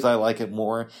some ways I like it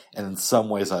more, and in some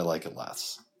ways I like it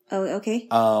less. Oh, okay.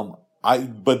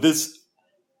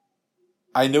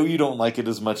 I know you don't like it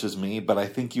as much as me, but I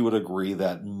think you would agree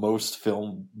that most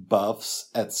film buffs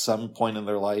at some point in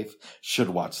their life should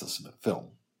watch this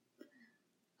film.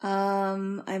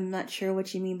 I'm not sure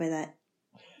what you mean by that.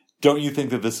 Don't you think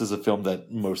that this is a film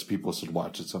that most people should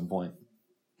watch at some point?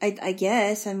 I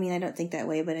guess. I mean, I don't think that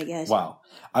way, but I guess. Wow.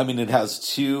 I mean, it has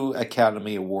 2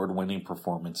 Academy Award winning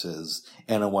performances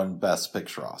and a 1 Best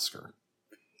Picture Oscar.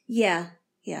 Yeah.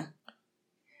 Yeah.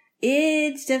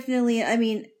 It's definitely, I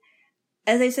mean,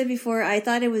 as I said before, I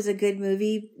thought it was a good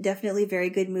movie, definitely very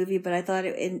good movie, but I thought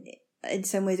in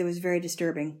some ways it was very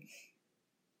disturbing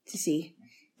to see.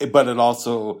 But it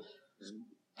also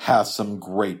has some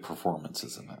great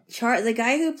performances in it. The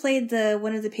guy who played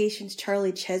one of the patients,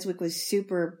 Charlie Cheswick, was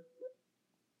super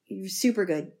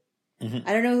good. Mm-hmm.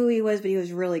 I don't know who he was, but he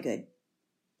was really good.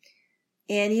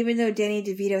 And even though Danny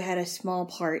DeVito had a small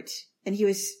part, and he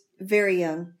was very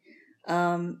young,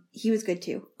 he was good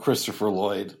too. Christopher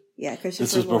Lloyd. Yeah, Christopher Lloyd.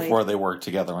 This was before they worked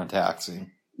together on Taxi.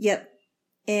 Yep.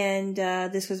 And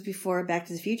this was before Back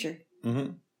to the Future.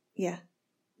 Mm-hmm. Yeah.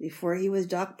 Before he was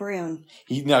Doc Brown.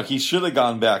 He should have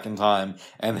gone back in time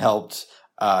and helped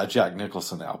Jack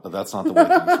Nicholson out, but that's not the way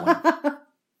things went.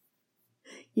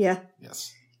 Yeah.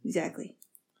 Yes. Exactly.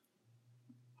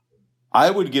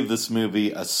 I would give this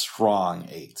movie a strong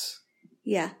 8.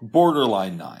 Yeah.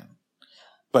 Borderline 9.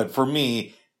 But for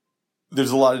me,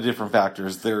 there's a lot of different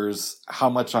factors. There's how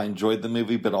much I enjoyed the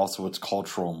movie, but also its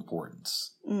cultural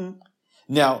importance. Mm.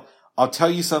 Now, I'll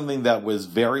tell you something that was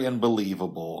very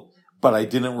unbelievable, but I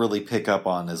didn't really pick up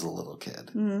on as a little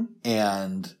kid. Mm.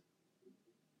 And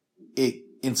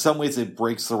in some ways, it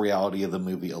breaks the reality of the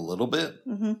movie a little bit.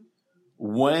 Mm-hmm.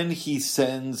 When he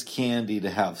sends Candy to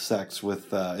have sex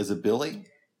with, is it Billy?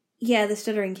 Yeah, the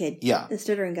stuttering kid. Yeah. The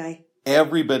stuttering guy.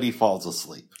 Everybody falls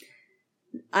asleep.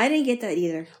 I didn't get that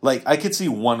either. Like, I could see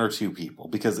 1 or 2 people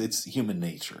because it's human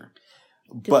nature.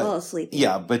 To fall asleep.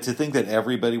 Yeah, but to think that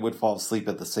everybody would fall asleep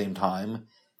at the same time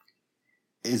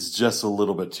is just a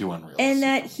little bit too unrealistic. And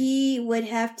that he would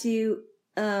have to,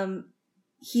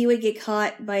 he would get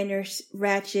caught by Nurse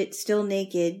Ratched still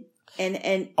naked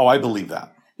and. Oh, I believe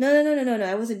that. No,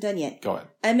 I wasn't done yet. Go ahead.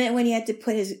 I meant when he had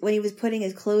to when he was putting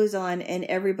his clothes on and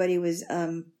everybody was,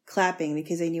 clapping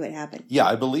because they knew it happened. Yeah,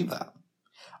 I believe that.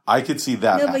 I could see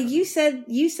that. No, happen. but you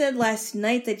said last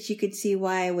night that you could see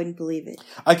why I wouldn't believe it.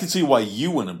 I could see why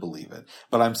you wouldn't believe it.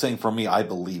 But I'm saying for me, I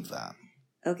believe that.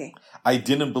 Okay. I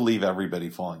didn't believe everybody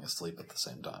falling asleep at the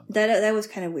same time. That was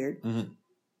kind of weird. Mm-hmm.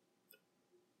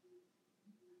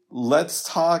 Let's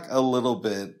talk a little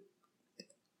bit.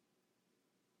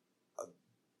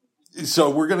 So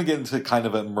we're going to get into kind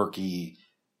of a murky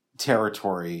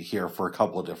territory here for a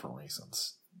couple of different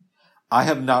reasons. I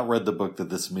have not read the book that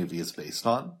this movie is based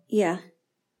on. Yeah.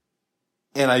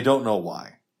 And I don't know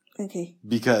why. Okay.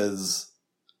 Because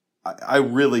I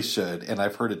really should, and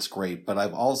I've heard it's great, but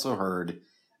I've also heard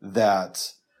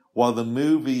that while the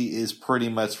movie is pretty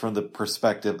much from the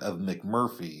perspective of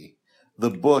McMurphy, the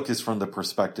book is from the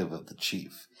perspective of the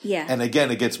chief. Yeah. And again,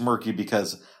 it gets murky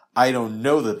because I don't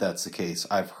know that that's the case.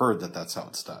 I've heard that that's how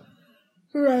it's done.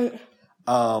 Right.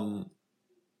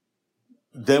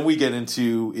 Then we get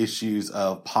into issues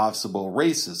of possible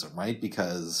racism, right?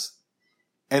 Because,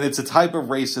 and it's a type of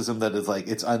racism that is like,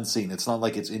 it's unseen. It's not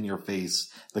like it's in your face.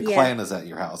 The Klan is at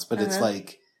your house, but it's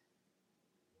like,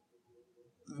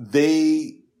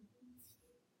 they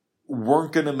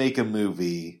weren't going to make a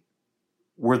movie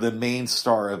where the main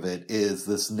star of it is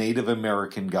this Native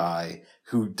American guy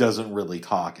who doesn't really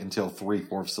talk until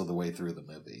 3/4 of the way through the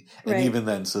movie. And even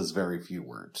then says very few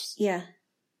words. Yeah.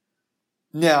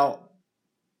 Now,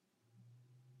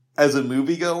 as a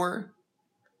moviegoer,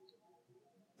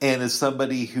 and as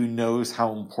somebody who knows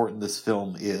how important this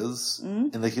film is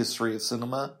in the history of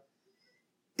cinema,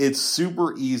 it's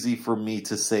super easy for me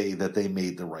to say that they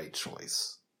made the right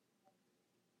choice.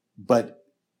 But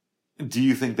do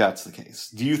you think that's the case?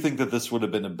 Do you think that this would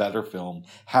have been a better film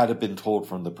had it been told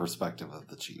from the perspective of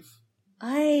the chief?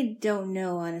 I don't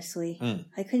know, honestly.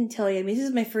 I couldn't tell you. I mean, this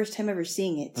is my first time ever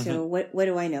seeing it, so what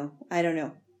do I know? I don't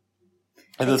know.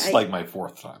 And this is like my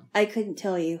 4th time. I couldn't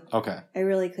tell you. Okay. I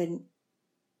really couldn't.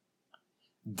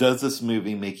 Does this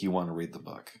movie make you want to read the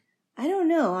book? I don't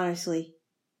know, honestly.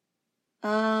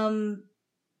 I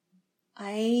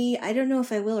don't know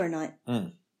if I will or not.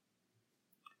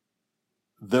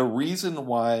 The reason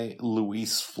why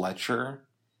Louise Fletcher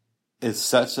is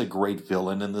such a great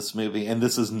villain in this movie, and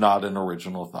this is not an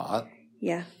original thought,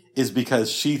 is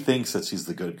because she thinks that she's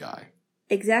the good guy.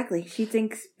 Exactly. She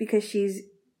thinks because she's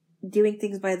doing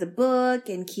things by the book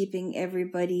and keeping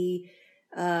everybody,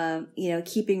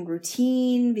 keeping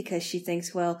routine, because she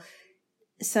thinks, well,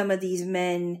 some of these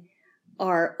men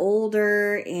are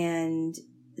older and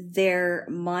their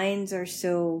minds are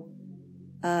so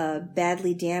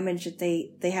badly damaged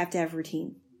that they have to have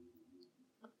routine.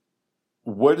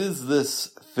 What does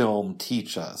this film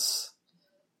teach us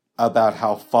about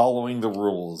how following the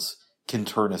rules can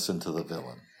turn us into the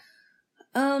villain?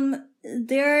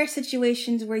 There are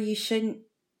situations where you shouldn't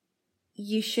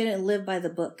live by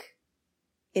the book,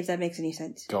 if that makes any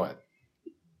sense. Go ahead.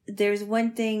 There's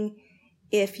one thing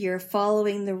if you're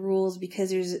following the rules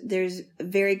because there's a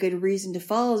very good reason to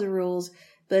follow the rules,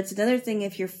 but it's another thing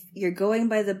if you're going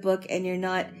by the book and you're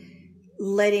not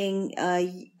letting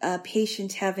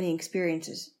patients have any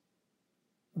experiences.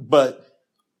 But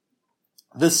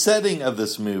the setting of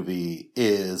this movie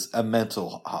is a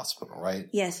mental hospital, right?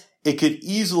 Yes. It could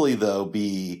easily, though,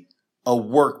 be a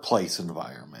workplace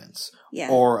environment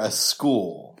or a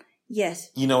school. Yes.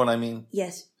 You know what I mean?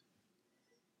 Yes.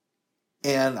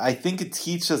 And I think it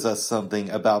teaches us something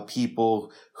about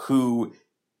people who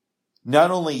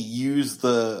not only use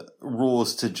the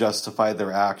rules to justify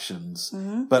their actions,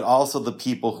 but also the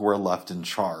people who are left in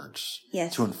charge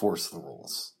to enforce the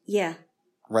rules. Yeah.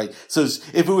 Right? So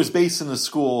if it was based in a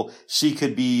school, she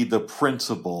could be the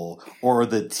principal or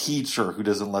the teacher who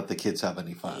doesn't let the kids have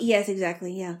any fun. Yes,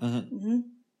 exactly. Yeah.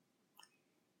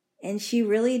 And she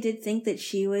really did think that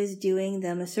she was doing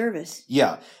them a service.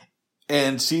 Yeah.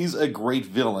 And she's a great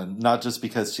villain, not just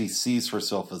because she sees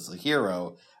herself as a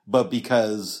hero, but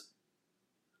because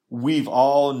we've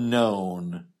all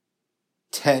known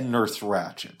 10 Nurse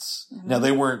Ratchets. Now,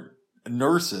 they weren't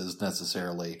nurses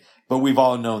necessarily, but we've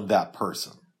all known that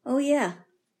person. Oh, yeah.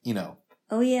 You know.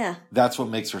 Oh, yeah. That's what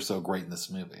makes her so great in this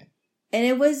movie. And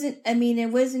it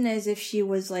wasn't as if she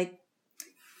was like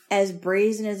as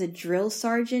brazen as a drill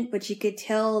sergeant, but you could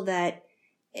tell that,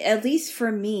 at least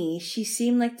for me, she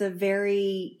seemed like the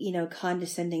very,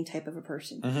 condescending type of a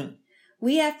person.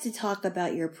 We have to talk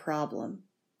about your problem.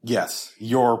 Yes,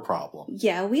 your problem.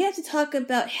 Yeah, we have to talk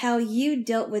about how you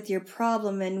dealt with your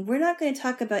problem, and we're not going to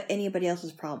talk about anybody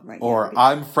else's problem right now. Or,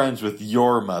 I'm friends with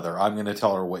your mother. I'm going to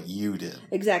tell her what you did.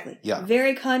 Exactly. Yeah.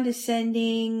 Very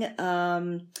condescending.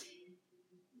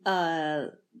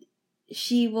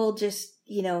 She will just,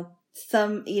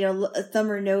 thumb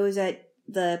her nose at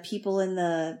the people in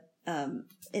the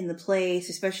place,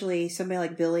 especially somebody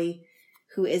like Billy,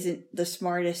 who isn't the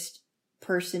smartest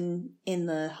person in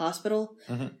the hospital,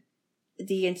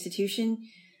 the institution.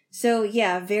 So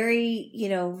yeah, very,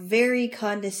 very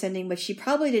condescending, but she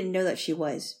probably didn't know that she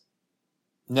was.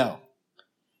 No.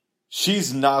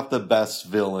 She's not the best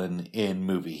villain in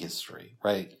movie history,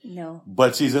 right? No.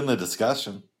 But she's in the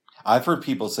discussion. I've heard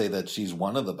people say that she's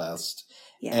one of the best,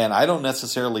 and I don't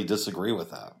necessarily disagree with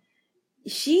that.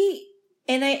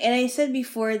 I said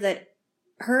before that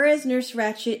her as Nurse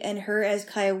Ratched and her as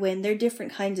Kai Wynn, they're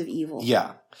different kinds of evil.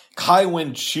 Yeah. Kai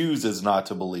Wynn chooses not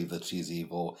to believe that she's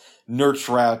evil. Nurse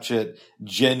Ratched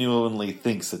genuinely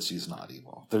thinks that she's not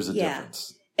evil. There's a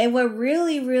difference. And what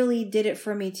really, really did it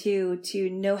for me too, to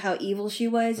know how evil she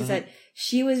was, is that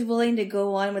she was willing to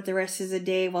go on with the rest of the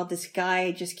day while this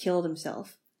guy just killed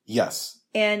himself. Yes.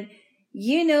 And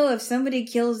if somebody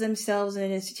kills themselves in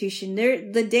an institution,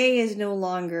 the day is no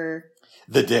longer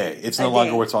the day. It's no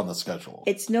longer what's on the schedule.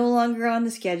 It's no longer on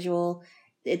the schedule.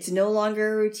 It's no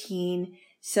longer a routine.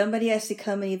 Somebody has to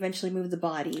come and eventually move the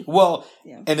body. Well,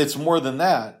 and it's more than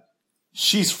that.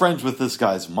 She's friends with this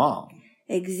guy's mom.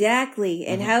 Exactly.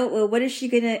 And how is she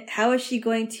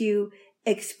going to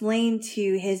explain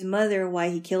to his mother why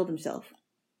he killed himself?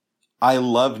 I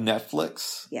love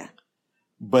Netflix. Yeah.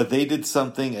 But they did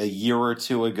something a year or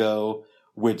two ago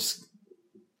which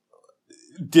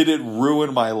did it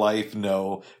ruin my life?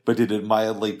 No. But did it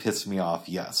mildly piss me off?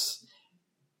 Yes.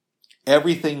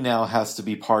 Everything now has to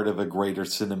be part of a greater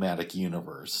cinematic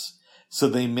universe. So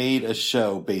they made a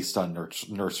show based on Nurse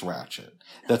Ratched.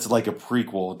 That's like a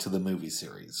prequel to the movie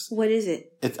series. What is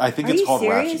it? I think it's called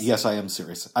serious? Ratched. Yes, I am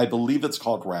serious. I believe it's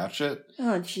called Ratched.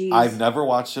 Oh, jeez. I've never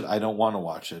watched it. I don't want to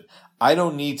watch it. I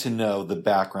don't need to know the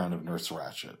background of Nurse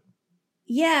Ratched.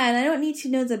 Yeah, and I don't need to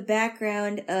know the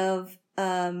background of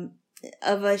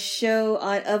a show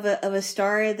of a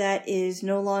star that is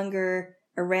no longer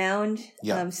around.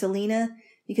 Yeah. Selena.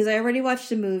 Because I already watched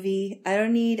the movie. I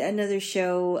don't need another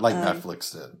show. Like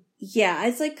Netflix did. Yeah,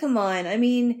 it's like, come on. I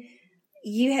mean,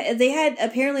 they had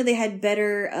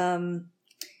better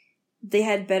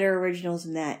originals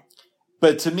than that.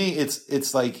 But to me,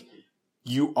 it's like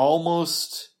you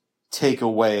almost take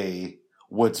away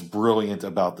what's brilliant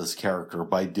about this character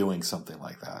by doing something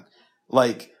like that.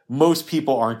 Like, most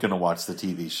people aren't going to watch the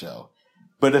TV show.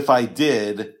 But if I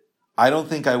did, I don't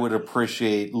think I would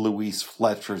appreciate Louise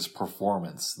Fletcher's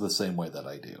performance the same way that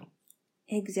I do.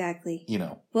 Exactly.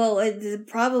 Well, they're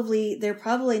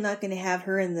probably not going to have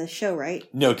her in the show, right?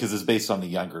 No, because it's based on a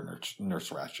younger Nurse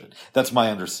Ratched. That's my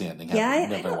understanding. Yeah, I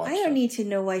don't need to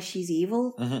know why she's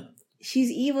evil. Mm-hmm. She's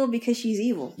evil because she's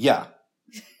evil. Yeah.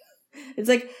 It's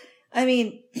like, I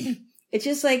mean, it's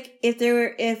just like if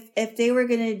they were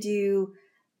going to do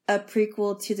a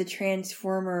prequel to the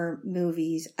Transformer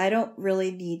movies, I don't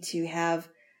really need to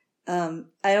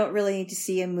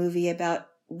see a movie about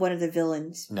one of the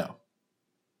villains. No.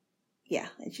 Yeah,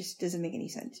 it just doesn't make any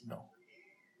sense. No.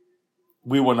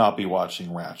 We will not be watching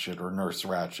Ratched or Nurse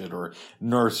Ratched or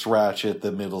Nurse Ratched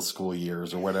the middle school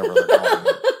years or whatever they're calling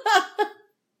it.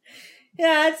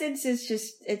 Yeah,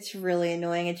 it's really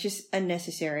annoying. It's just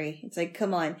unnecessary. It's like,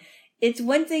 come on. It's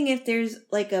one thing if there's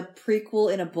like a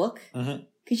prequel in a book,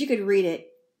 because you could read it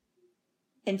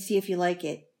and see if you like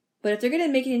it. But if they're going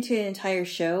to make it into an entire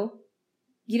show,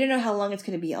 you don't know how long it's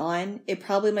going to be on. It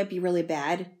probably might be really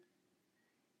bad.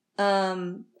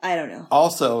 I don't know.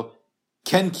 Also,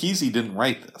 Ken Kesey didn't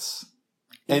write this.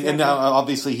 Exactly. And now,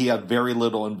 obviously, he had very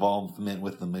little involvement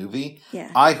with the movie.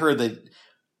 Yeah. I heard that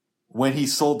when he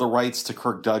sold the rights to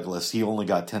Kirk Douglas, he only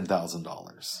got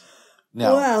 $10,000.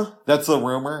 Now, wow. that's a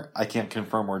rumor. I can't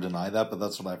confirm or deny that, but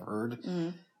that's what I've heard.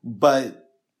 Mm. But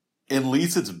at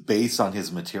least it's based on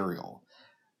his material.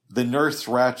 The Nurse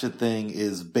Ratched thing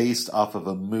is based off of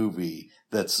a movie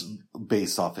that's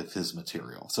based off of his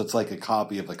material. So it's like a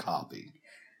copy of a copy.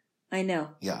 I know.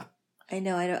 Yeah. I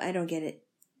know. I don't get it.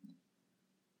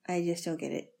 I just don't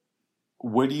get it.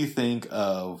 What do you think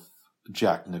of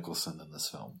Jack Nicholson in this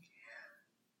film?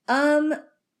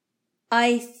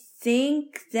 I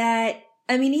think that,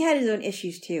 I mean, he had his own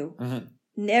issues too.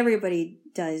 Mm-hmm. Everybody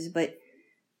does, but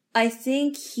I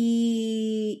think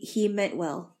he meant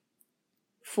well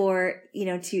for,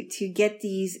 to get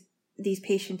these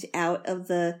patients out of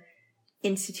the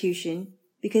institution,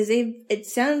 because it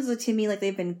sounds to me like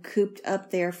they've been cooped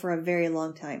up there for a very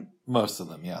long time. Most of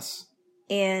them, yes.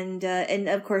 And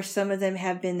of course some of them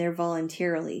have been there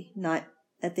voluntarily, not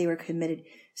that they were committed.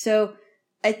 So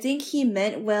I think he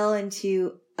meant well, and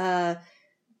to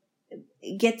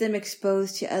get them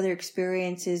exposed to other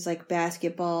experiences like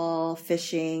basketball,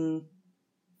 fishing,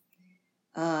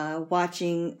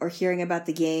 watching or hearing about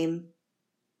the game.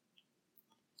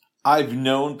 I've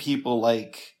known people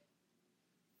like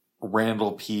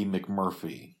Randall P.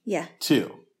 McMurphy, Yeah.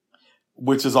 too,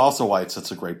 which is also why it's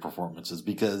such a great performance, is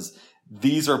because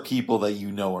these are people that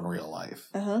you know in real life.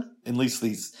 Uh-huh. At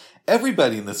least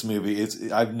everybody in this movie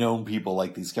I've known people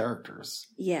like these characters.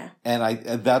 Yeah.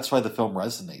 And that's why the film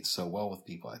resonates so well with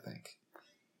people, I think.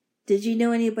 Did you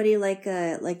know anybody like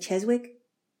Cheswick?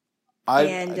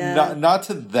 Not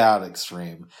to that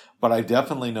extreme, but I've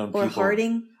definitely known people. Or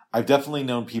Harding? I've definitely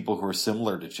known people who are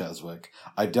similar to Cheswick.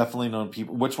 I've definitely known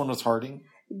people. Which one was Harding?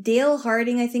 Dale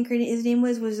Harding, I think his name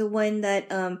was the one that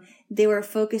they were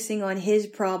focusing on his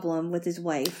problem with his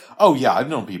wife. Oh yeah, I've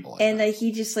known people like and that.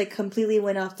 He just completely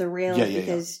went off the rails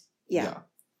because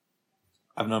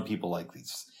I've known people like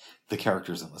the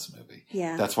characters in this movie.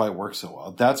 Yeah. That's why it works so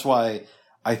well. That's why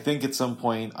I think at some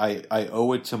point I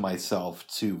owe it to myself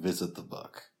to visit the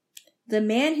book. The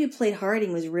man who played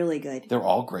Harding was really good. They're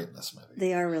all great in this movie.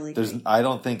 They are really good. I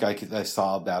don't think I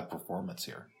saw a bad performance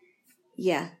here.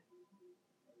 Yeah.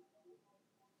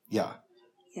 Yeah.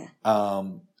 Yeah.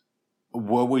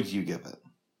 What would you give it?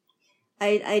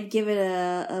 I'd give it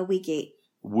a week 8.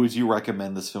 Would you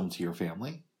recommend this film to your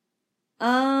family?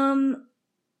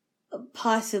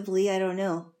 Possibly. I don't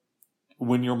know.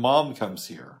 When your mom comes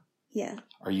here, yeah,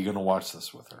 are you going to watch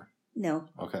this with her? No.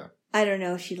 Okay. I don't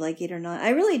know if she'd like it or not. I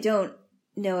really don't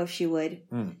know if she would.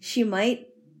 She might,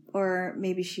 or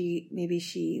maybe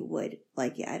she would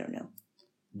like it. I don't know.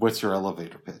 What's your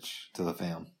elevator pitch to the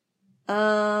fam?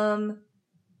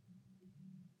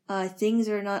 Things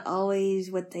are not always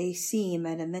what they seem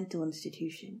at a mental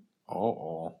institution.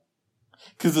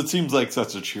 Because it seems like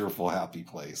such a cheerful, happy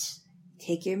place.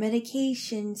 Take your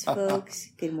medications, folks.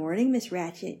 Good morning, Miss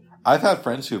Ratched. I've had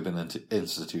friends who have been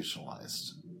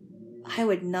institutionalized. I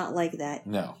would not like that.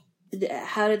 No.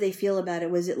 How did they feel about it?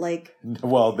 Was it like...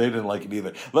 Well, they didn't like it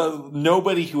either.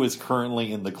 Nobody who is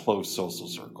currently in the close social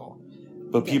circle.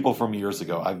 But people from years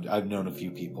ago, I've known a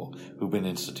few people who've been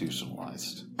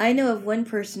institutionalized. I know of one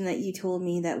person that you told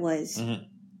me that was. Mm-hmm.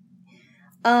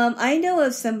 I know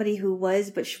of somebody who was,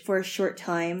 but for a short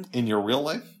time. In your real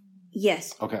life?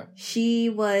 Yes. Okay. She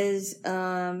was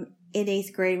in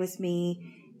 8th grade with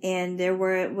me, and there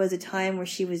was a time where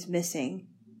she was missing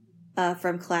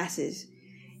from classes.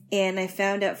 And I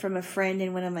found out from a friend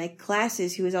in one of my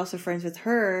classes who was also friends with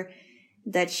her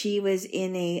that she was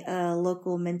in a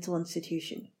local mental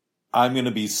institution. I'm going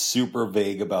to be super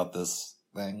vague about this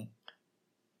thing.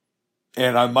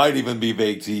 And I might even be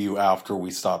vague to you after we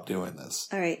stop doing this.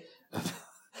 All right.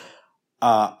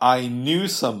 I knew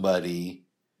somebody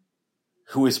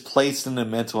who was placed in a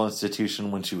mental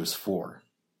institution when she was 4.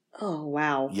 Oh,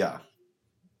 wow. Yeah.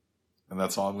 And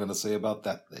that's all I'm going to say about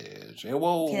that.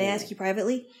 Whoa. Can I ask you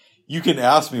privately? You can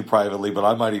ask me privately, but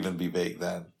I might even be vague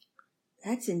then.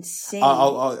 That's insane.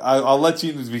 I'll let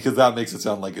you, because that makes it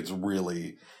sound like it's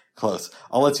really close.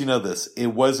 I'll let you know this. It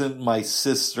wasn't my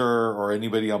sister or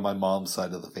anybody on my mom's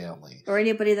side of the family. Or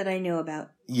anybody that I know about.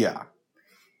 Yeah.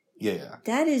 Yeah.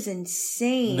 That is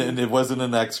insane. And it wasn't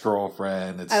an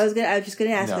ex-girlfriend. I was just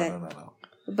gonna ask that. No.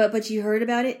 But you heard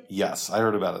about it? Yes, I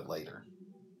heard about it later.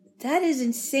 That is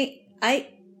insane. A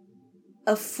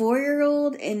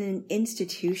 4-year-old in an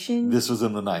institution? This was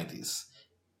in the 90s.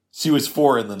 She was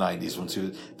 4 in the 90s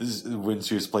when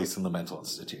she was placed in the mental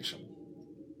institution.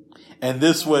 And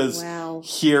this was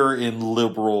here in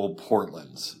liberal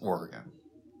Portland, Oregon.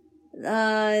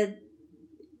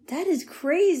 That is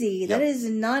crazy. Yep. That is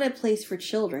not a place for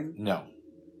children. No.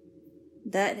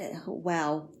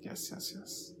 Wow. Yes.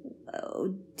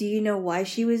 Do you know why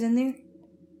she was in there?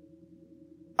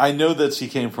 I know that she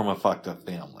came from a fucked up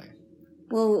family.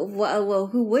 Well,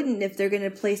 who wouldn't if they're going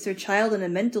to place their child in a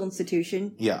mental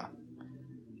institution? Yeah.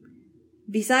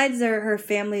 Besides her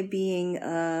family being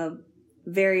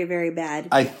very, very bad.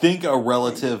 I think a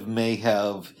relative may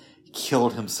have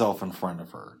killed himself in front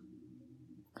of her.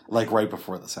 Like right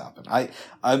before this happened.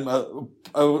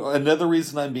 Another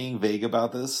reason I'm being vague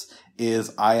about this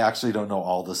is I actually don't know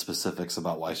all the specifics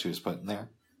about why she was put in there.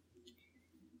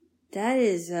 That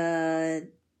is, yeah,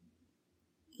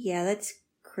 that's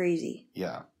crazy.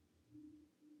 Yeah.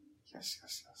 Yes.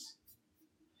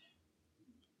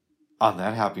 On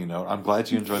that happy note, I'm glad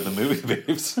you enjoyed the movie,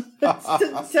 babes.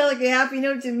 Doesn't sound like a happy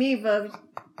note to me, Bubs.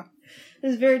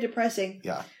 It's very depressing.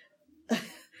 Yeah.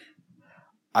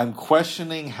 I'm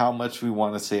questioning how much we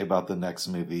want to say about the next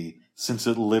movie since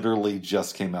it literally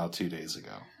just came out 2 days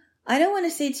ago. I don't want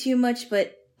to say too much,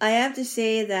 but I have to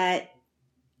say that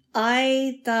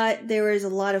I thought there was a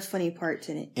lot of funny parts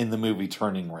in it. In the movie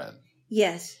Turning Red.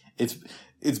 Yes.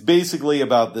 It's basically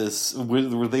about this.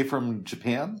 Were they from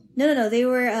Japan? No. They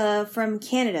were from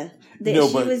Canada.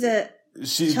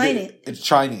 She's Chinese. It's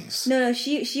Chinese. No.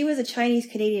 She was a Chinese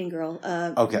Canadian girl.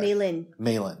 Okay. Maylin.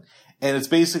 And it's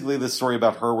basically the story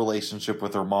about her relationship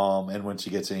with her mom, and when she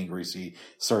gets angry, she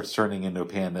starts turning into a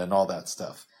panda and all that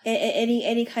stuff.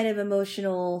 Any kind of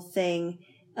emotional thing,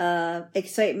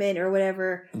 excitement or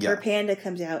whatever, her panda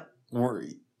comes out.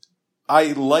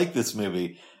 I like this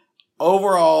movie.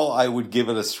 Overall, I would give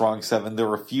it a strong 7. There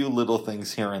were a few little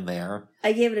things here and there.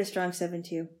 I gave it a strong 7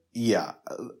 too. Yeah.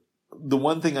 The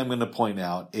one thing I'm going to point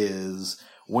out is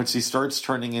when she starts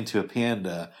turning into a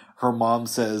panda, her mom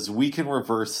says, we can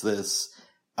reverse this.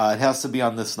 It has to be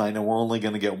on this night and we're only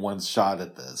going to get one shot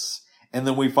at this. And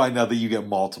then we find out that you get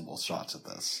multiple shots at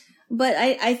this. But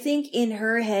I think in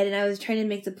her head, and I was trying to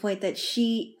make the point that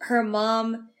her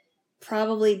mom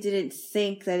probably didn't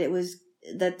think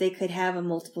that they could have a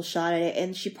multiple shot at it.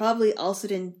 And she probably also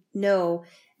didn't know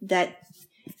that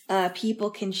people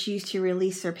can choose to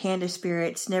release their panda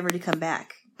spirits never to come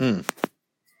back.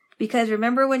 Because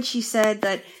remember when she said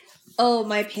that, oh,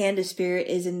 my panda spirit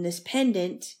is in this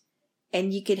pendant,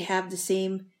 and you could have the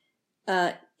same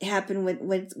happen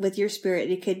with your spirit.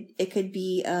 It could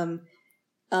be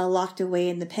locked away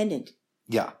in the pendant.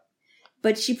 Yeah.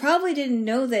 But she probably didn't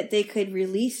know that they could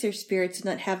release their spirits and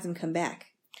not have them come back.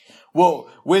 Well,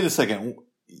 wait a second.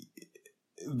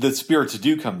 The spirits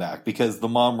do come back because the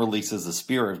mom releases a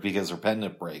spirit because her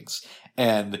pendant breaks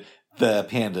and the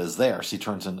panda is there. She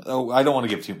turns in. Oh, I don't want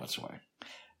to give too much away.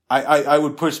 I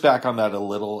would push back on that a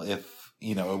little if,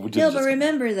 it would just. No, but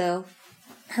remember though,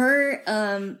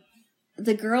 her,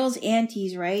 the girls'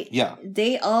 aunties, right? Yeah.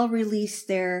 They all released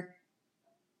their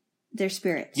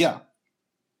spirits. Yeah.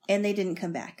 And they didn't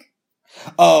come back.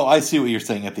 Oh, I see what you're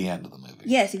saying at the end of the movie.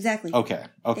 Yes, exactly. Okay.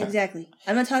 Exactly.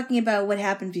 I'm not talking about what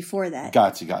happened before that.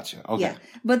 Gotcha. Okay. Yeah.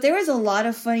 But there was a lot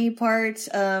of funny parts.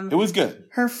 It was good.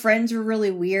 Her friends were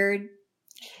really weird.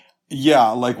 Yeah,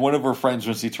 like one of her friends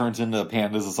when she turns into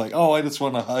pandas is like, "Oh, I just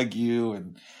want to hug you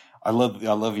and I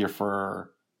love your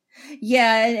fur."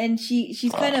 Yeah, and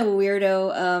she's kind of a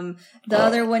weirdo. The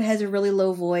other one has a really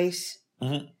low voice.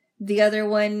 Mm-hmm. The other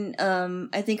one,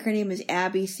 I think her name is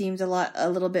Abby, seems a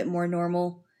little bit more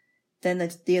normal than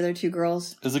the other two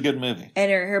girls. It's a good movie.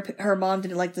 And her mom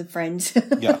didn't like the friends.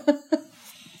 Yeah.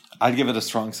 I'd give it a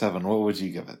strong 7. What would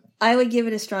you give it? I would give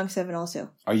it a strong 7 also.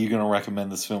 Are you going to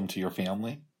recommend this film to your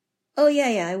family? Oh,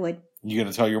 yeah, I would. You going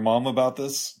to tell your mom about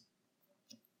this?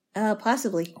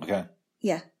 Possibly. Okay.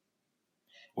 Yeah.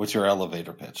 What's your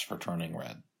elevator pitch for Turning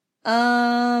Red?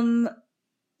 You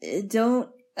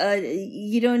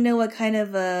don't know what kind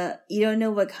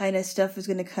of stuff is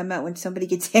going to come out when somebody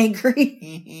gets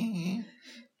angry.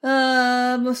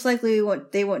 Most likely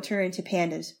they won't turn into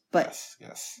pandas, but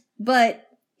yes. But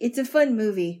it's a fun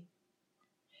movie.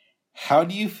 How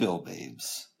do you feel,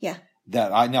 babes? Yeah.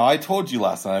 I told you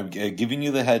last night, I'm giving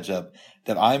you the heads up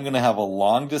that I'm going to have a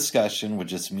long discussion with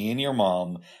just me and your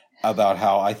mom about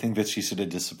how I think that she should have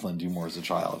disciplined you more as a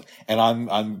child. And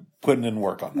I'm putting in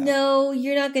work on that. No,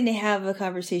 you're not going to have a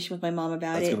conversation with my mom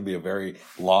about That's it. It's going to be a very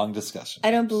long discussion.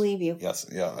 I don't believe you. Yes,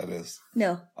 yeah, it is.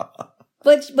 No.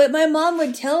 But my mom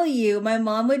would tell you,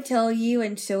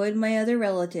 and so would my other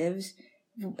relatives,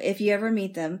 if you ever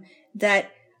meet them,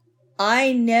 that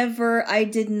I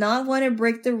did not want to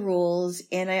break the rules,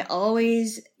 and I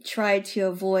always tried to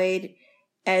avoid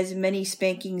as many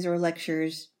spankings or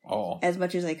lectures as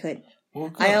much as I could. Well,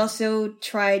 good. I also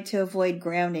tried to avoid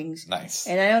groundings. Nice.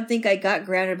 And I don't think I got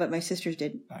grounded, but my sisters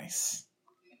did. Nice.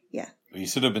 Yeah. Well, you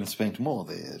should have been spanked more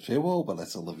there. Farewell, but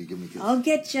that's all of you. Give me a kiss. I'll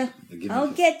get you. Give me a I'll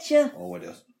kiss. get you. Oh, it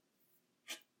is.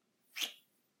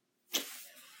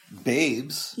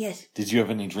 Babes. Yes. Did you have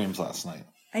any dreams last night?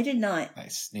 I did not.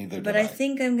 Nice. Neither did But I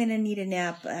think I'm going to need a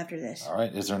nap after this. All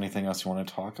right. Is there anything else you want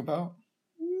to talk about?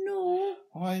 No.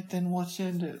 All right, then let's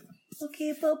end it.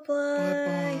 Okay,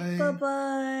 bye-bye. Bye-bye.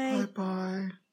 Bye-bye. Bye-bye.